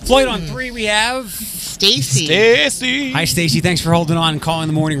 Floyd, on 3 we have Stacy. Hi, Stacy. Thanks for holding on and calling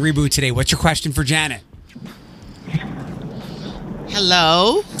the Morning Reboot today. What's your question for Janet?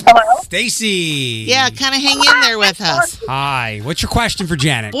 Hello? Stacy. Yeah, kind of hang in there with us. Hi. What's your question for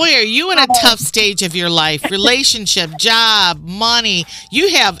Janet? Boy, are you in a tough stage of your life. Relationship, job, money.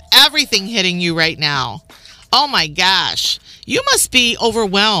 You have everything hitting you right now. Oh, my gosh. You must be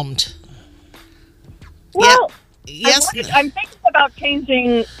overwhelmed. Well, yes. I'm thinking about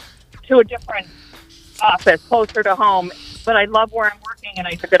changing to a different office closer to home, but I love where I'm working, and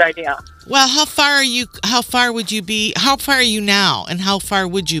it's a good idea. Well, how far are you? How far would you be? How far are you now, and how far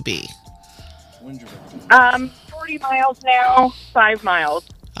would you be? 40 miles now, 5 miles.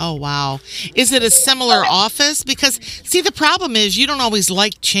 Oh, wow. Is it a similar office? Because, see, the problem is you don't always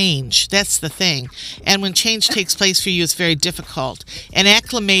like change. That's the thing. And when change takes place for you, it's very difficult. And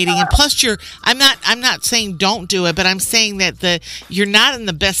acclimating, and plus I'm not saying don't do it, but I'm saying that you're not in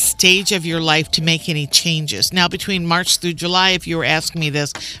the best stage of your life to make any changes. Now, between March through July, if you were asking me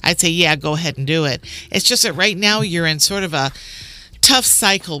this, I'd say, yeah, go ahead and do it. It's just that right now you're in sort of a tough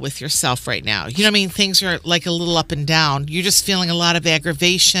cycle with yourself right now. You know what I mean? Things are like a little up and down. You're just feeling a lot of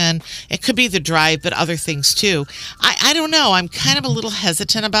aggravation. It could be the drive, but other things too. I don't know. I'm kind of a little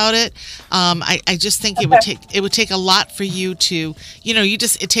hesitant about it. I just think it would take a lot for you to,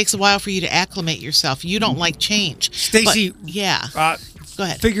 it takes a while for you to acclimate yourself. You don't like change. Stacey, yeah. Go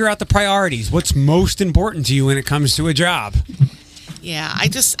ahead. Figure out the priorities. What's most important to you when it comes to a job? Yeah, I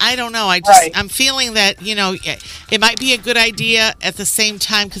don't know. I'm feeling that, it might be a good idea at the same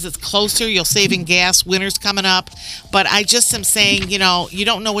time because it's closer. You'll save in gas. Winter's coming up. But I just am saying, you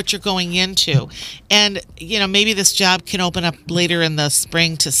don't know what you're going into. And, maybe this job can open up later in the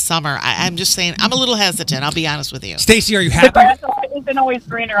spring to summer. I'm just saying, I'm a little hesitant. I'll be honest with you. Stacey, are you happy? The grass isn't always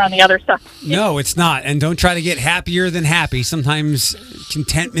greener on the other side. No, it's not. And don't try to get happier than happy. Sometimes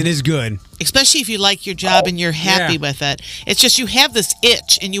contentment is good. Especially if you like your job and you're happy with it. It's just you have this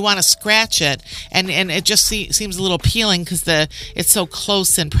itch and you want to scratch it, and it just seems a little appealing because it's so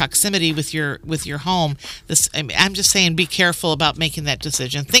close in proximity with your home. I'm just saying, be careful about making that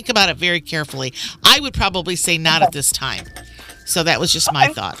decision. Think about it very carefully. I would probably say not at this time. So that was just my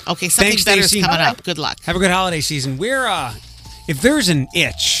thought. Okay, something better is coming up. Good luck. Have a good holiday season. If there's an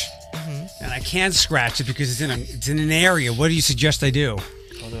itch and I can't scratch it because it's in an area, what do you suggest I do?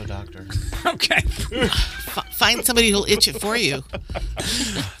 Go to a doctor. Okay. Find somebody who'll itch it for you.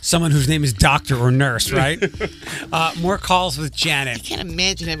 Someone whose name is doctor or nurse, right? More calls with Janet. I can't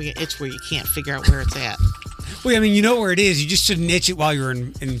imagine having an itch where you can't figure out where it's at. Well, I mean, you know where it is. You just shouldn't itch it while you're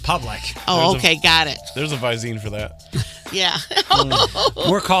in public. Oh, okay. Got it. There's a Visine for that. Yeah.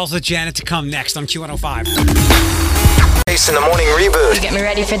 More calls with Janet to come next on Q105. Ace in the Morning Reboot. You get me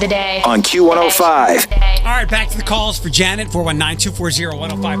ready for the day. On Q105. All right, back to the calls for Janet,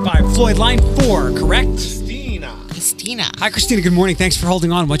 419-240-1055. Floyd, line 4, correct? Christina. Hi, Christina. Good morning. Thanks for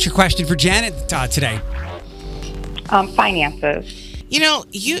holding on. What's your question for Janet today? Finances.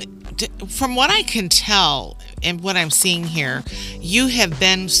 From what I can tell and what I'm seeing here, you have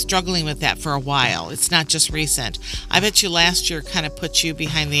been struggling with that for a while. It's not just recent. I bet you last year kind of put you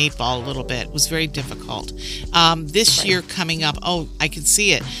behind the 8 ball a little bit. It was very difficult. This year coming up, I can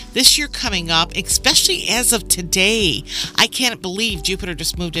see it. This year coming up, especially as of today, I can't believe Jupiter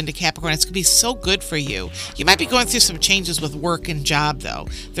just moved into Capricorn. It's going to be so good for you. You might be going through some changes with work and job, though.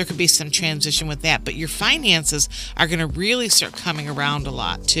 There could be some transition with that. But your finances are going to really start coming around a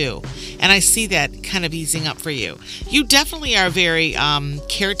lot, too. And I see that kind of easing up for you. You definitely are a very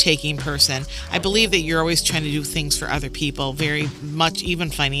caretaking person. I believe that you're always trying to do things for other people, very much, even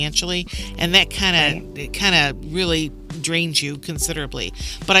financially, and that kind of really drains you considerably.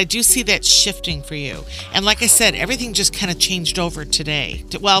 But I do see that shifting for you. And like I said, everything just kind of changed over today.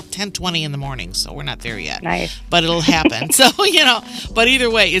 10:20 in the morning, so we're not there yet. Nice. But it'll happen. So, but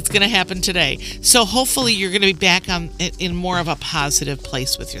either way, it's going to happen today. So hopefully you're going to be back in more of a positive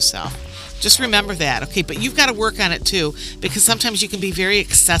place with yourself. Just remember that, okay? But you've got to work on it, too, because sometimes you can be very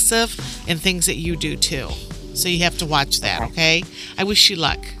excessive in things that you do, too. So you have to watch that, okay? I wish you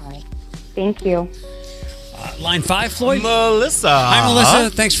luck. All right. Thank you. Line 5, Floyd? Melissa. Hi,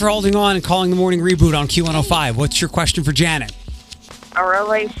 Melissa. Thanks for holding on and calling the Morning Reboot on Q105. What's your question for Janet? A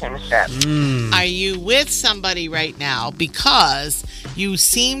relationship. Are you with somebody right now? Because you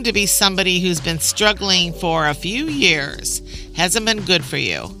seem to be somebody who's been struggling for a few years. Hasn't been good for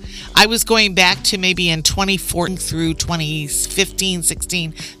you. I was going back to maybe in 2014 through 2015,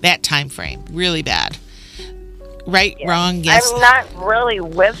 16, that time frame. Really bad. Right, wrong, yes. I'm not really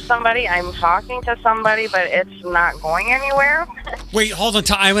with somebody. I'm talking to somebody, but it's not going anywhere. Wait, hold on.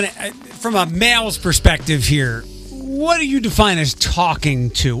 From a male's perspective here, what do you define as talking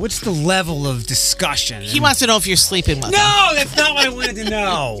to? What's the level of discussion? He wants to know if you're sleeping with him. No, that's not what I wanted to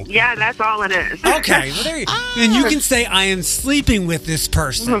know. Yeah, that's all it is. Okay, well, there you then you can say, I am sleeping with this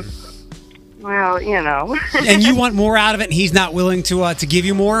person. Well, And you want more out of it, and he's not willing to give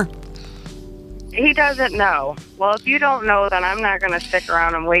you more? He doesn't know. Well, if you don't know, then I'm not going to stick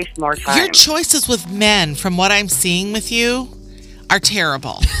around and waste more time. Your choices with men, from what I'm seeing with you, are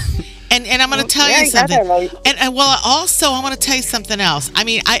terrible. And I'm going to tell Yeah, you you got something. that right. And well, also I want to tell you something else. I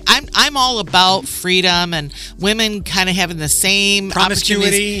mean, I'm all about freedom and women kind of having the same Promiscuity.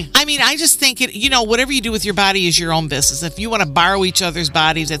 opportunities. I mean, I just think it. Whatever you do with your body is your own business. If you want to borrow each other's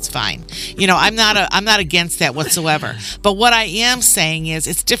bodies, that's fine. I'm not against that whatsoever. But what I am saying is,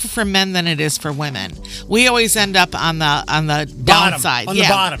 it's different for men than it is for women. We always end up on the Bottom. downside. On the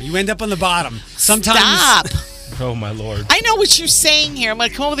bottom. You end up on the bottom. Sometimes. Stop. Oh my Lord. I know what you're saying here. I'm going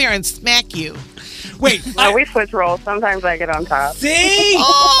to come over there and smack you. Wait. We switch roles. Sometimes I get on top. See?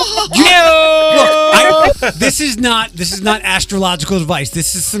 Oh. Look, this is not astrological advice.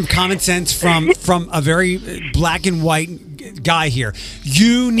 This is some common sense from a very black and white guy here.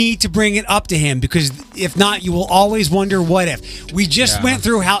 You need to bring it up to him, because if not, you will always wonder what if. We just went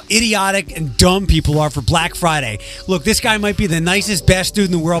through how idiotic and dumb people are for Black Friday. Look, this guy might be the nicest, best dude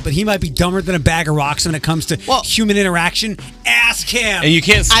in the world, but he might be dumber than a bag of rocks when it comes to human interaction. Ask him. And you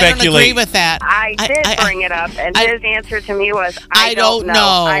can't speculate. I don't agree with that. I did bring it up, and his answer to me was, I don't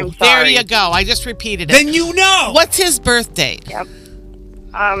know. I'm sorry. There you go. I just repeated it. Then you know. What's his birth date? Yep.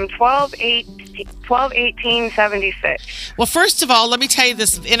 12/18/76. Well, first of all, let me tell you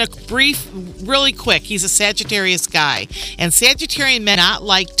this in a brief, really quick. He's a Sagittarius guy, and Sagittarian men not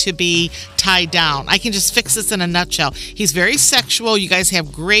like to be tied down. I can just fix this in a nutshell. He's very sexual. You guys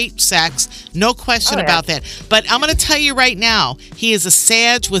have great sex, no question about that. But I'm going to tell you right now, he is a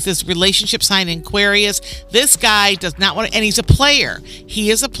Sag with his relationship sign in Aquarius. This guy does not want to, and he's a player. He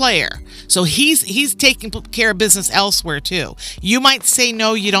is a player. So he's taking care of business elsewhere too. You might say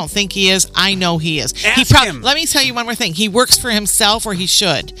no, you don't think he is. I know he is. Ask him. Let me tell you one more thing. He works for himself, or he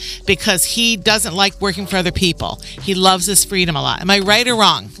should, because he doesn't like working for other people. He loves his freedom a lot. Am I right or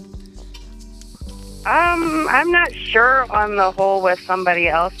wrong? I'm not sure on the whole with somebody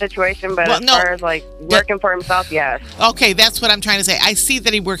else situation, but as far as like working for himself, yes. Okay, that's what I'm trying to say. I see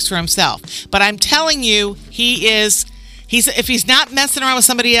that he works for himself, but I'm telling you, if he's not messing around with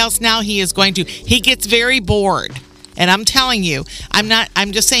somebody else now, he is going to. He gets very bored. And I'm telling you,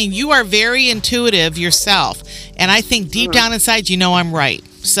 I'm just saying, you are very intuitive yourself. And I think deep down inside, I'm right.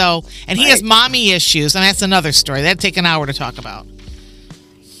 So, and he has mommy issues, and that's another story. That'd take an hour to talk about.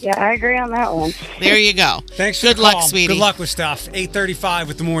 Yeah, I agree on that one. There you go. Thanks for Good the luck, call. sweetie. Good luck with stuff. 8:35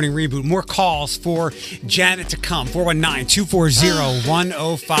 with the morning reboot. More calls for Janet to come.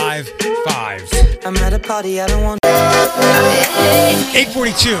 419-240-1055. I'm at a party I don't want.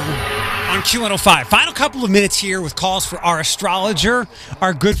 8:42 on Q105. Final couple of minutes here with calls for our astrologer,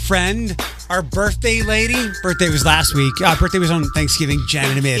 our good friend, our birthday lady. Birthday was last week. Birthday was on Thanksgiving,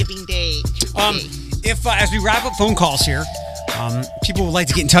 Janet Amid. Thanksgiving Day. If as we wrap up phone calls here, people would like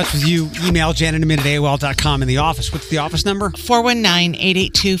to get in touch with you, email janetamid@AOL.com in the office. What's the office number?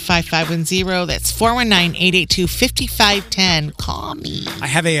 419-882-5510. That's 419-882-5510. Call me. I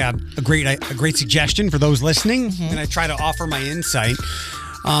have a great suggestion for those listening, and I try to offer my insight.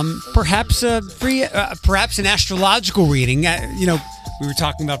 Perhaps an astrological reading. We were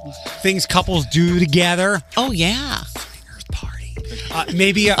talking about things couples do together. Oh yeah.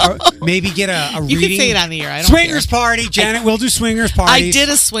 Maybe get a reading. You can say it on the air. I don't swingers care. party, Janet. We'll do swingers parties. I did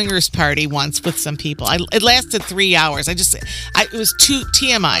a swingers party once with some people. It lasted 3 hours. It was too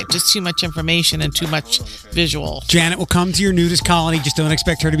TMI, just too much information and too much visual. Janet will come to your nudist colony. Just don't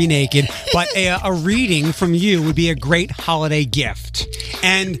expect her to be naked. But a reading from you would be a great holiday gift.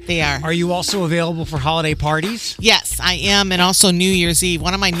 And they are. Are you also available for holiday parties? Yes, I am, and also New Year's Eve.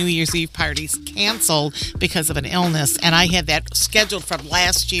 One of my New Year's Eve parties canceled because of an illness, and I had that scheduled from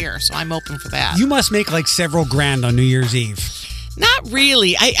last year, so I'm open for that. You must make like several grand on New Year's Eve. Not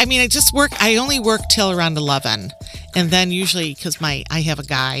really. I mean, I just work. I only work till around 11, and then usually because I have a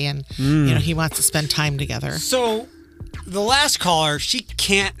guy, and he wants to spend time together. So, the last caller, she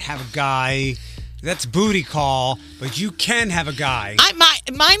can't have a guy. That's booty call, but you can have a guy.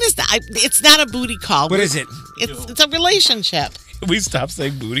 Mine is not. It's not a booty call. What is it? It's a relationship. We stopped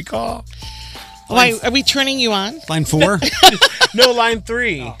saying booty call. Why are we turning you on? Line 4? No, line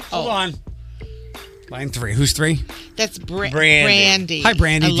 3. Hold on. Line 3. Who's 3? That's Brandy. Brandy. Hi,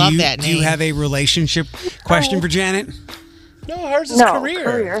 Brandy. I love that name. Do you have a relationship question for Janet? No, hers is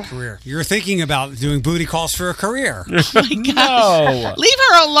career. Career. You're thinking about doing booty calls for a career. Oh my gosh. No. Leave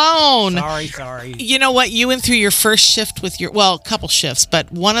her alone. Sorry. You know what? You went through your first shift with a couple shifts,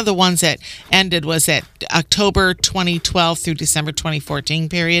 but one of the ones that ended was at October 2012 through December 2014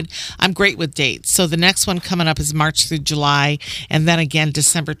 period. I'm great with dates. So the next one coming up is March through July, and then again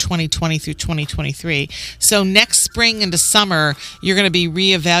December 2020 through 2023. So next spring into summer, you're going to be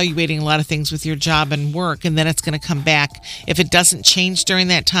reevaluating a lot of things with your job and work, and then it's going to come back. If it doesn't change during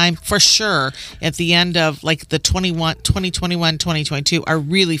that time, for sure, at the end of like the 2021, 2022 are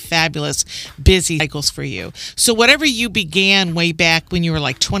really fabulous, busy cycles for you. So whatever you began way back when you were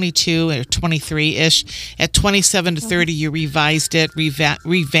like 22 or 23-ish, at 27 to 30, you revised it,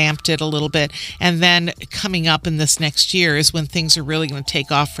 revamped it a little bit. And then coming up in this next year is when things are really going to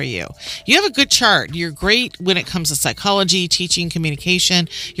take off for you. You have a good chart. You're great when it comes to psychology, teaching, communication.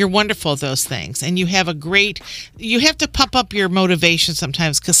 You're wonderful at those things. And you have you have to pump up your motivation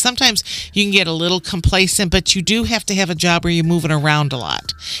sometimes, because sometimes you can get a little complacent, but you do have to have a job where you're moving around a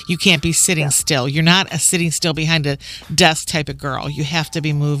lot. You can't be sitting still. You're not a sitting still behind a desk type of girl. You have to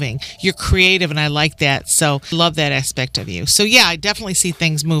be moving. You're creative, and I like that. So I love that aspect of you. So yeah, I definitely see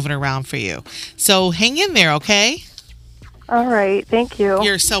things moving around for you. So hang in there, okay? All right. Thank you.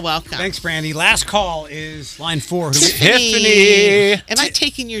 You're so welcome. Thanks, Brandy. Last call is line 4. Tiffany. Am I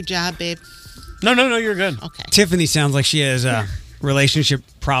taking your job, babe? No, you're good. Okay. Tiffany sounds like she has a relationship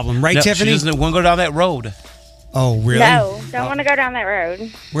problem, right, No, Tiffany? She doesn't want to go down that road. Oh, really? No, don't want to go down that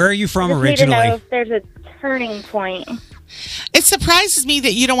road. Where are you from I just originally? need to know if there's a turning point. It surprises me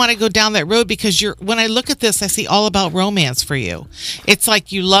that you don't want to go down that road, because when I look at this, I see all about romance for you. It's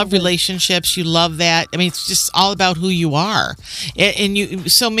like you love relationships, you love that. I mean, it's just all about who you are.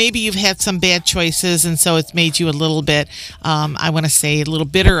 So maybe you've had some bad choices, and so it's made you a little bit, I want to say, a little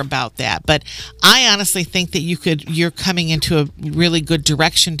bitter about that. But I honestly think that you're coming into a really good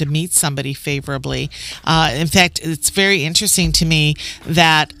direction to meet somebody favorably. In fact, it's very interesting to me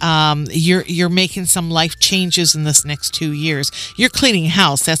that you're making some life changes in this next 2 years. You're cleaning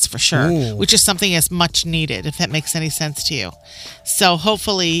house, that's for sure. Ooh. Which is something that's much needed, if that makes any sense to you. So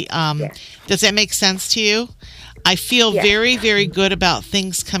hopefully, does that make sense to you? I feel very, very good about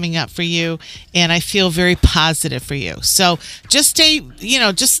things coming up for you, and I feel very positive for you. So just stay,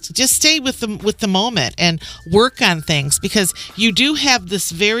 just stay with the moment and work on things, because you do have this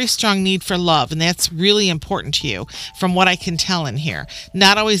very strong need for love, and that's really important to you from what I can tell in here.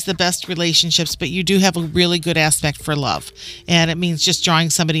 Not always the best relationships, but you do have a really good aspect for love, and it means just drawing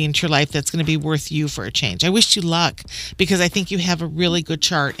somebody into your life that's going to be worth you for a change. I wish you luck, because I think you have a really good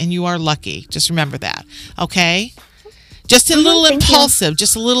chart, and you are lucky. Just remember that, okay? Just a little impulsive,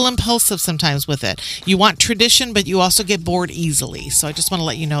 just a little impulsive sometimes with it. You want tradition, but you also get bored easily. So I just want to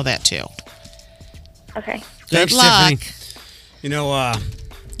let you know that too. Okay. Good Thanks, luck. Tiffany. You know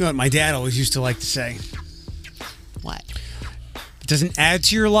what my dad always used to like to say? What? It doesn't add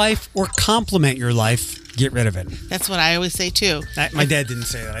to your life or complement your life. Get rid of it. That's what I always say too. My dad didn't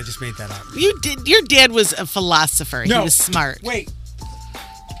say that. I just made that up. You did. Your dad was a philosopher. No. He was smart. Wait.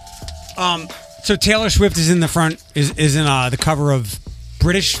 So Taylor Swift is in the front, is in the cover of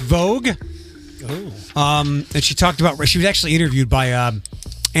British Vogue. Oh. And she talked about, she was actually interviewed by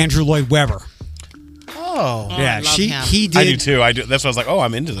Andrew Lloyd Webber. Oh. Yeah, he did. I do too. That's why I was like,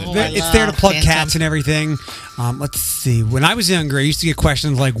 I'm into this. It's there to plug cats and everything. Let's see. When I was younger, I used to get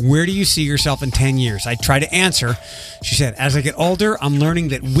questions like, where do you see yourself in 10 years? I try to answer. She said, as I get older, I'm learning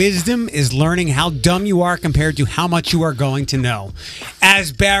that wisdom is learning how dumb you are compared to how much you are going to know.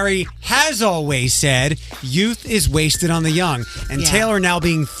 As Barry has always said, youth is wasted on the young. And Taylor, now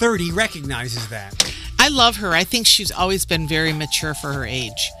being 30, recognizes that. I love her. I think she's always been very mature for her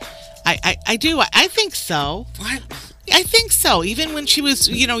age. I do. I think so. What? I think so. Even when she was,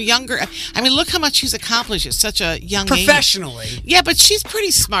 younger. I mean, look how much she's accomplished at such a young age. Professionally. Yeah, but she's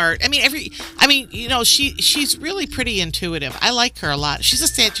pretty smart. She's really pretty intuitive. I like her a lot. She's a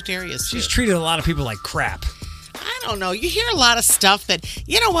Sagittarius. She's treated a lot of people like crap. I don't know. You hear a lot of stuff that,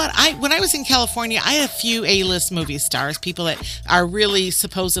 you know what? When I was in California, I had a few A-list movie stars, people that are really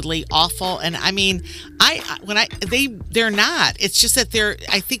supposedly awful. And I mean, they're not. It's just that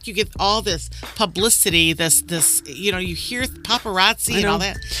I think you get all this publicity, this, you hear paparazzi and all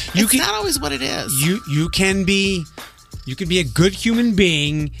that. It's not always what it is. You can be a good human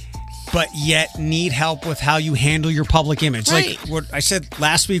being, but yet need help with how you handle your public image. Right. Like what I said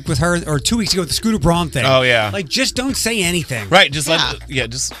last week with her, or 2 weeks ago with the Scooter Braun thing. Oh, yeah. Like, just don't say anything. Right, just let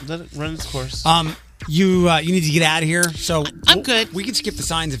it run its course. You need to get out of here. So I'm good. We can skip the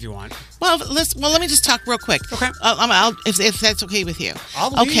signs if you want. Well, let me just talk real quick. Okay. If that's okay with you. I'll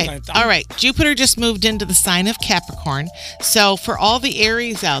believe okay. it. All right. Jupiter just moved into the sign of Capricorn. So for all the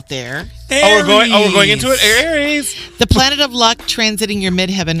Aries out there. Aries. We're going into it. Aries. The planet of luck transiting your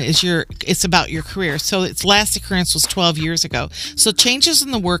midheaven it's about your career. So its last occurrence was 12 years ago. So changes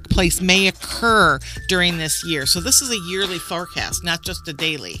in the workplace may occur during this year. So this is a yearly forecast, not just a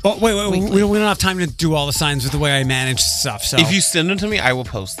daily. Oh, wait. We don't have time to do all the signs with the way I manage stuff. So if you send them to me, I will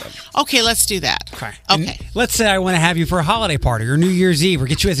post them. Okay, let's do that. Okay. Okay. And let's say I want to have you for a holiday party or New Year's Eve, or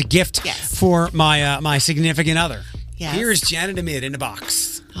get you as a gift for my significant other. Yes. Here's Janet Amid in a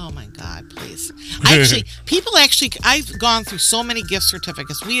box. Oh my God, please. I've gone through so many gift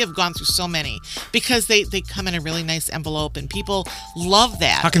certificates. We have gone through so many because they come in a really nice envelope and people love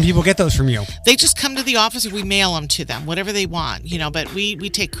that. How can people get those from you? They just come to the office or we mail them to them, whatever they want, but we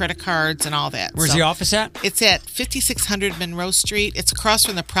take credit cards and all that. Where's the office at? It's at 5600 Monroe Street. It's across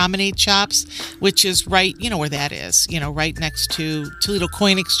from the Promenade Shops, which is right, where that is, right next to Toledo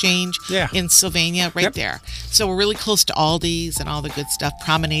Coin Exchange in Sylvania, right there. So we're really close to Aldi's and all the good stuff.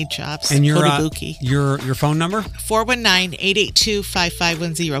 Promenade Shops. And your Kotobuki. phone number?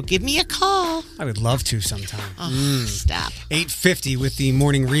 419-882-5510. Give me a call. I would love to sometime. Oh, stop. 8:50 with the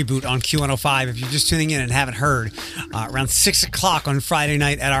morning reboot on Q105. If you're just tuning in and haven't heard, around 6 o'clock on Friday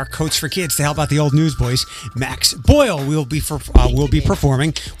night at our Coach for Kids to help out the old newsboys, Max Boyle will be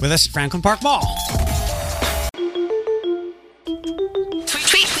performing with us at Franklin Park Mall.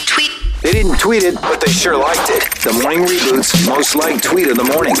 They didn't tweet it, but they sure liked it. The Morning Reboot's most liked tweet of the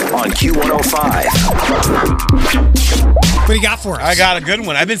morning on Q105. What do you got for us? I got a good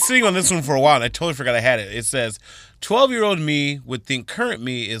one. I've been sitting on this one for a while, and I totally forgot I had it. It says, 12-year-old me would think current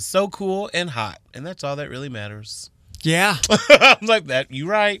me is so cool and hot, and that's all that really matters. Yeah. I'm like that. You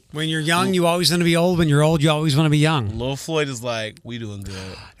right. When you're young, you always want to be old. When you're old, you always want to be young. Lil Floyd is like, we doing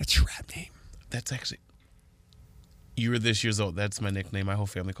good. That's your rap name. That's actually... You were this years old. That's my nickname. My whole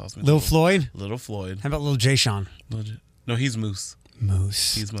family calls me Lil Floyd? Little Floyd. How about Lil Jay Sean? No, he's Moose.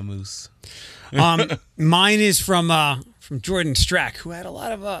 Moose. He's my Moose. Mine is from Jordan Strack, who had a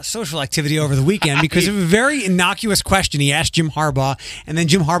lot of social activity over the weekend because of a very innocuous question he asked Jim Harbaugh, and then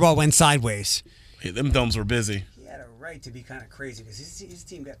Jim Harbaugh went sideways. Hey, them thumbs were busy. He had a right to be kind of crazy because his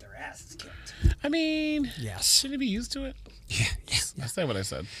team got their asses kicked. I mean, yes. Shouldn't he be used to it? Yeah. That's not what I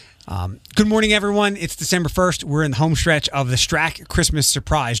said. Good morning, everyone. It's December 1st. We're in the home stretch of the Strack Christmas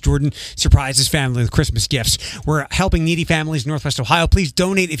Surprise. Jordan surprised his family with Christmas gifts. We're helping needy families in Northwest Ohio. Please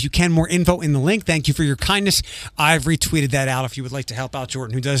donate if you can. More info in the link. Thank you for your kindness. I've retweeted that out if you would like to help out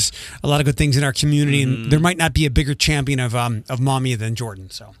Jordan, who does a lot of good things in our community. And there might not be a bigger champion of mommy than Jordan.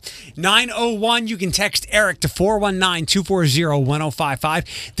 So 901, you can text Eric to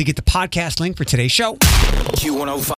 419-240-1055 to get the podcast link for today's show. Q105.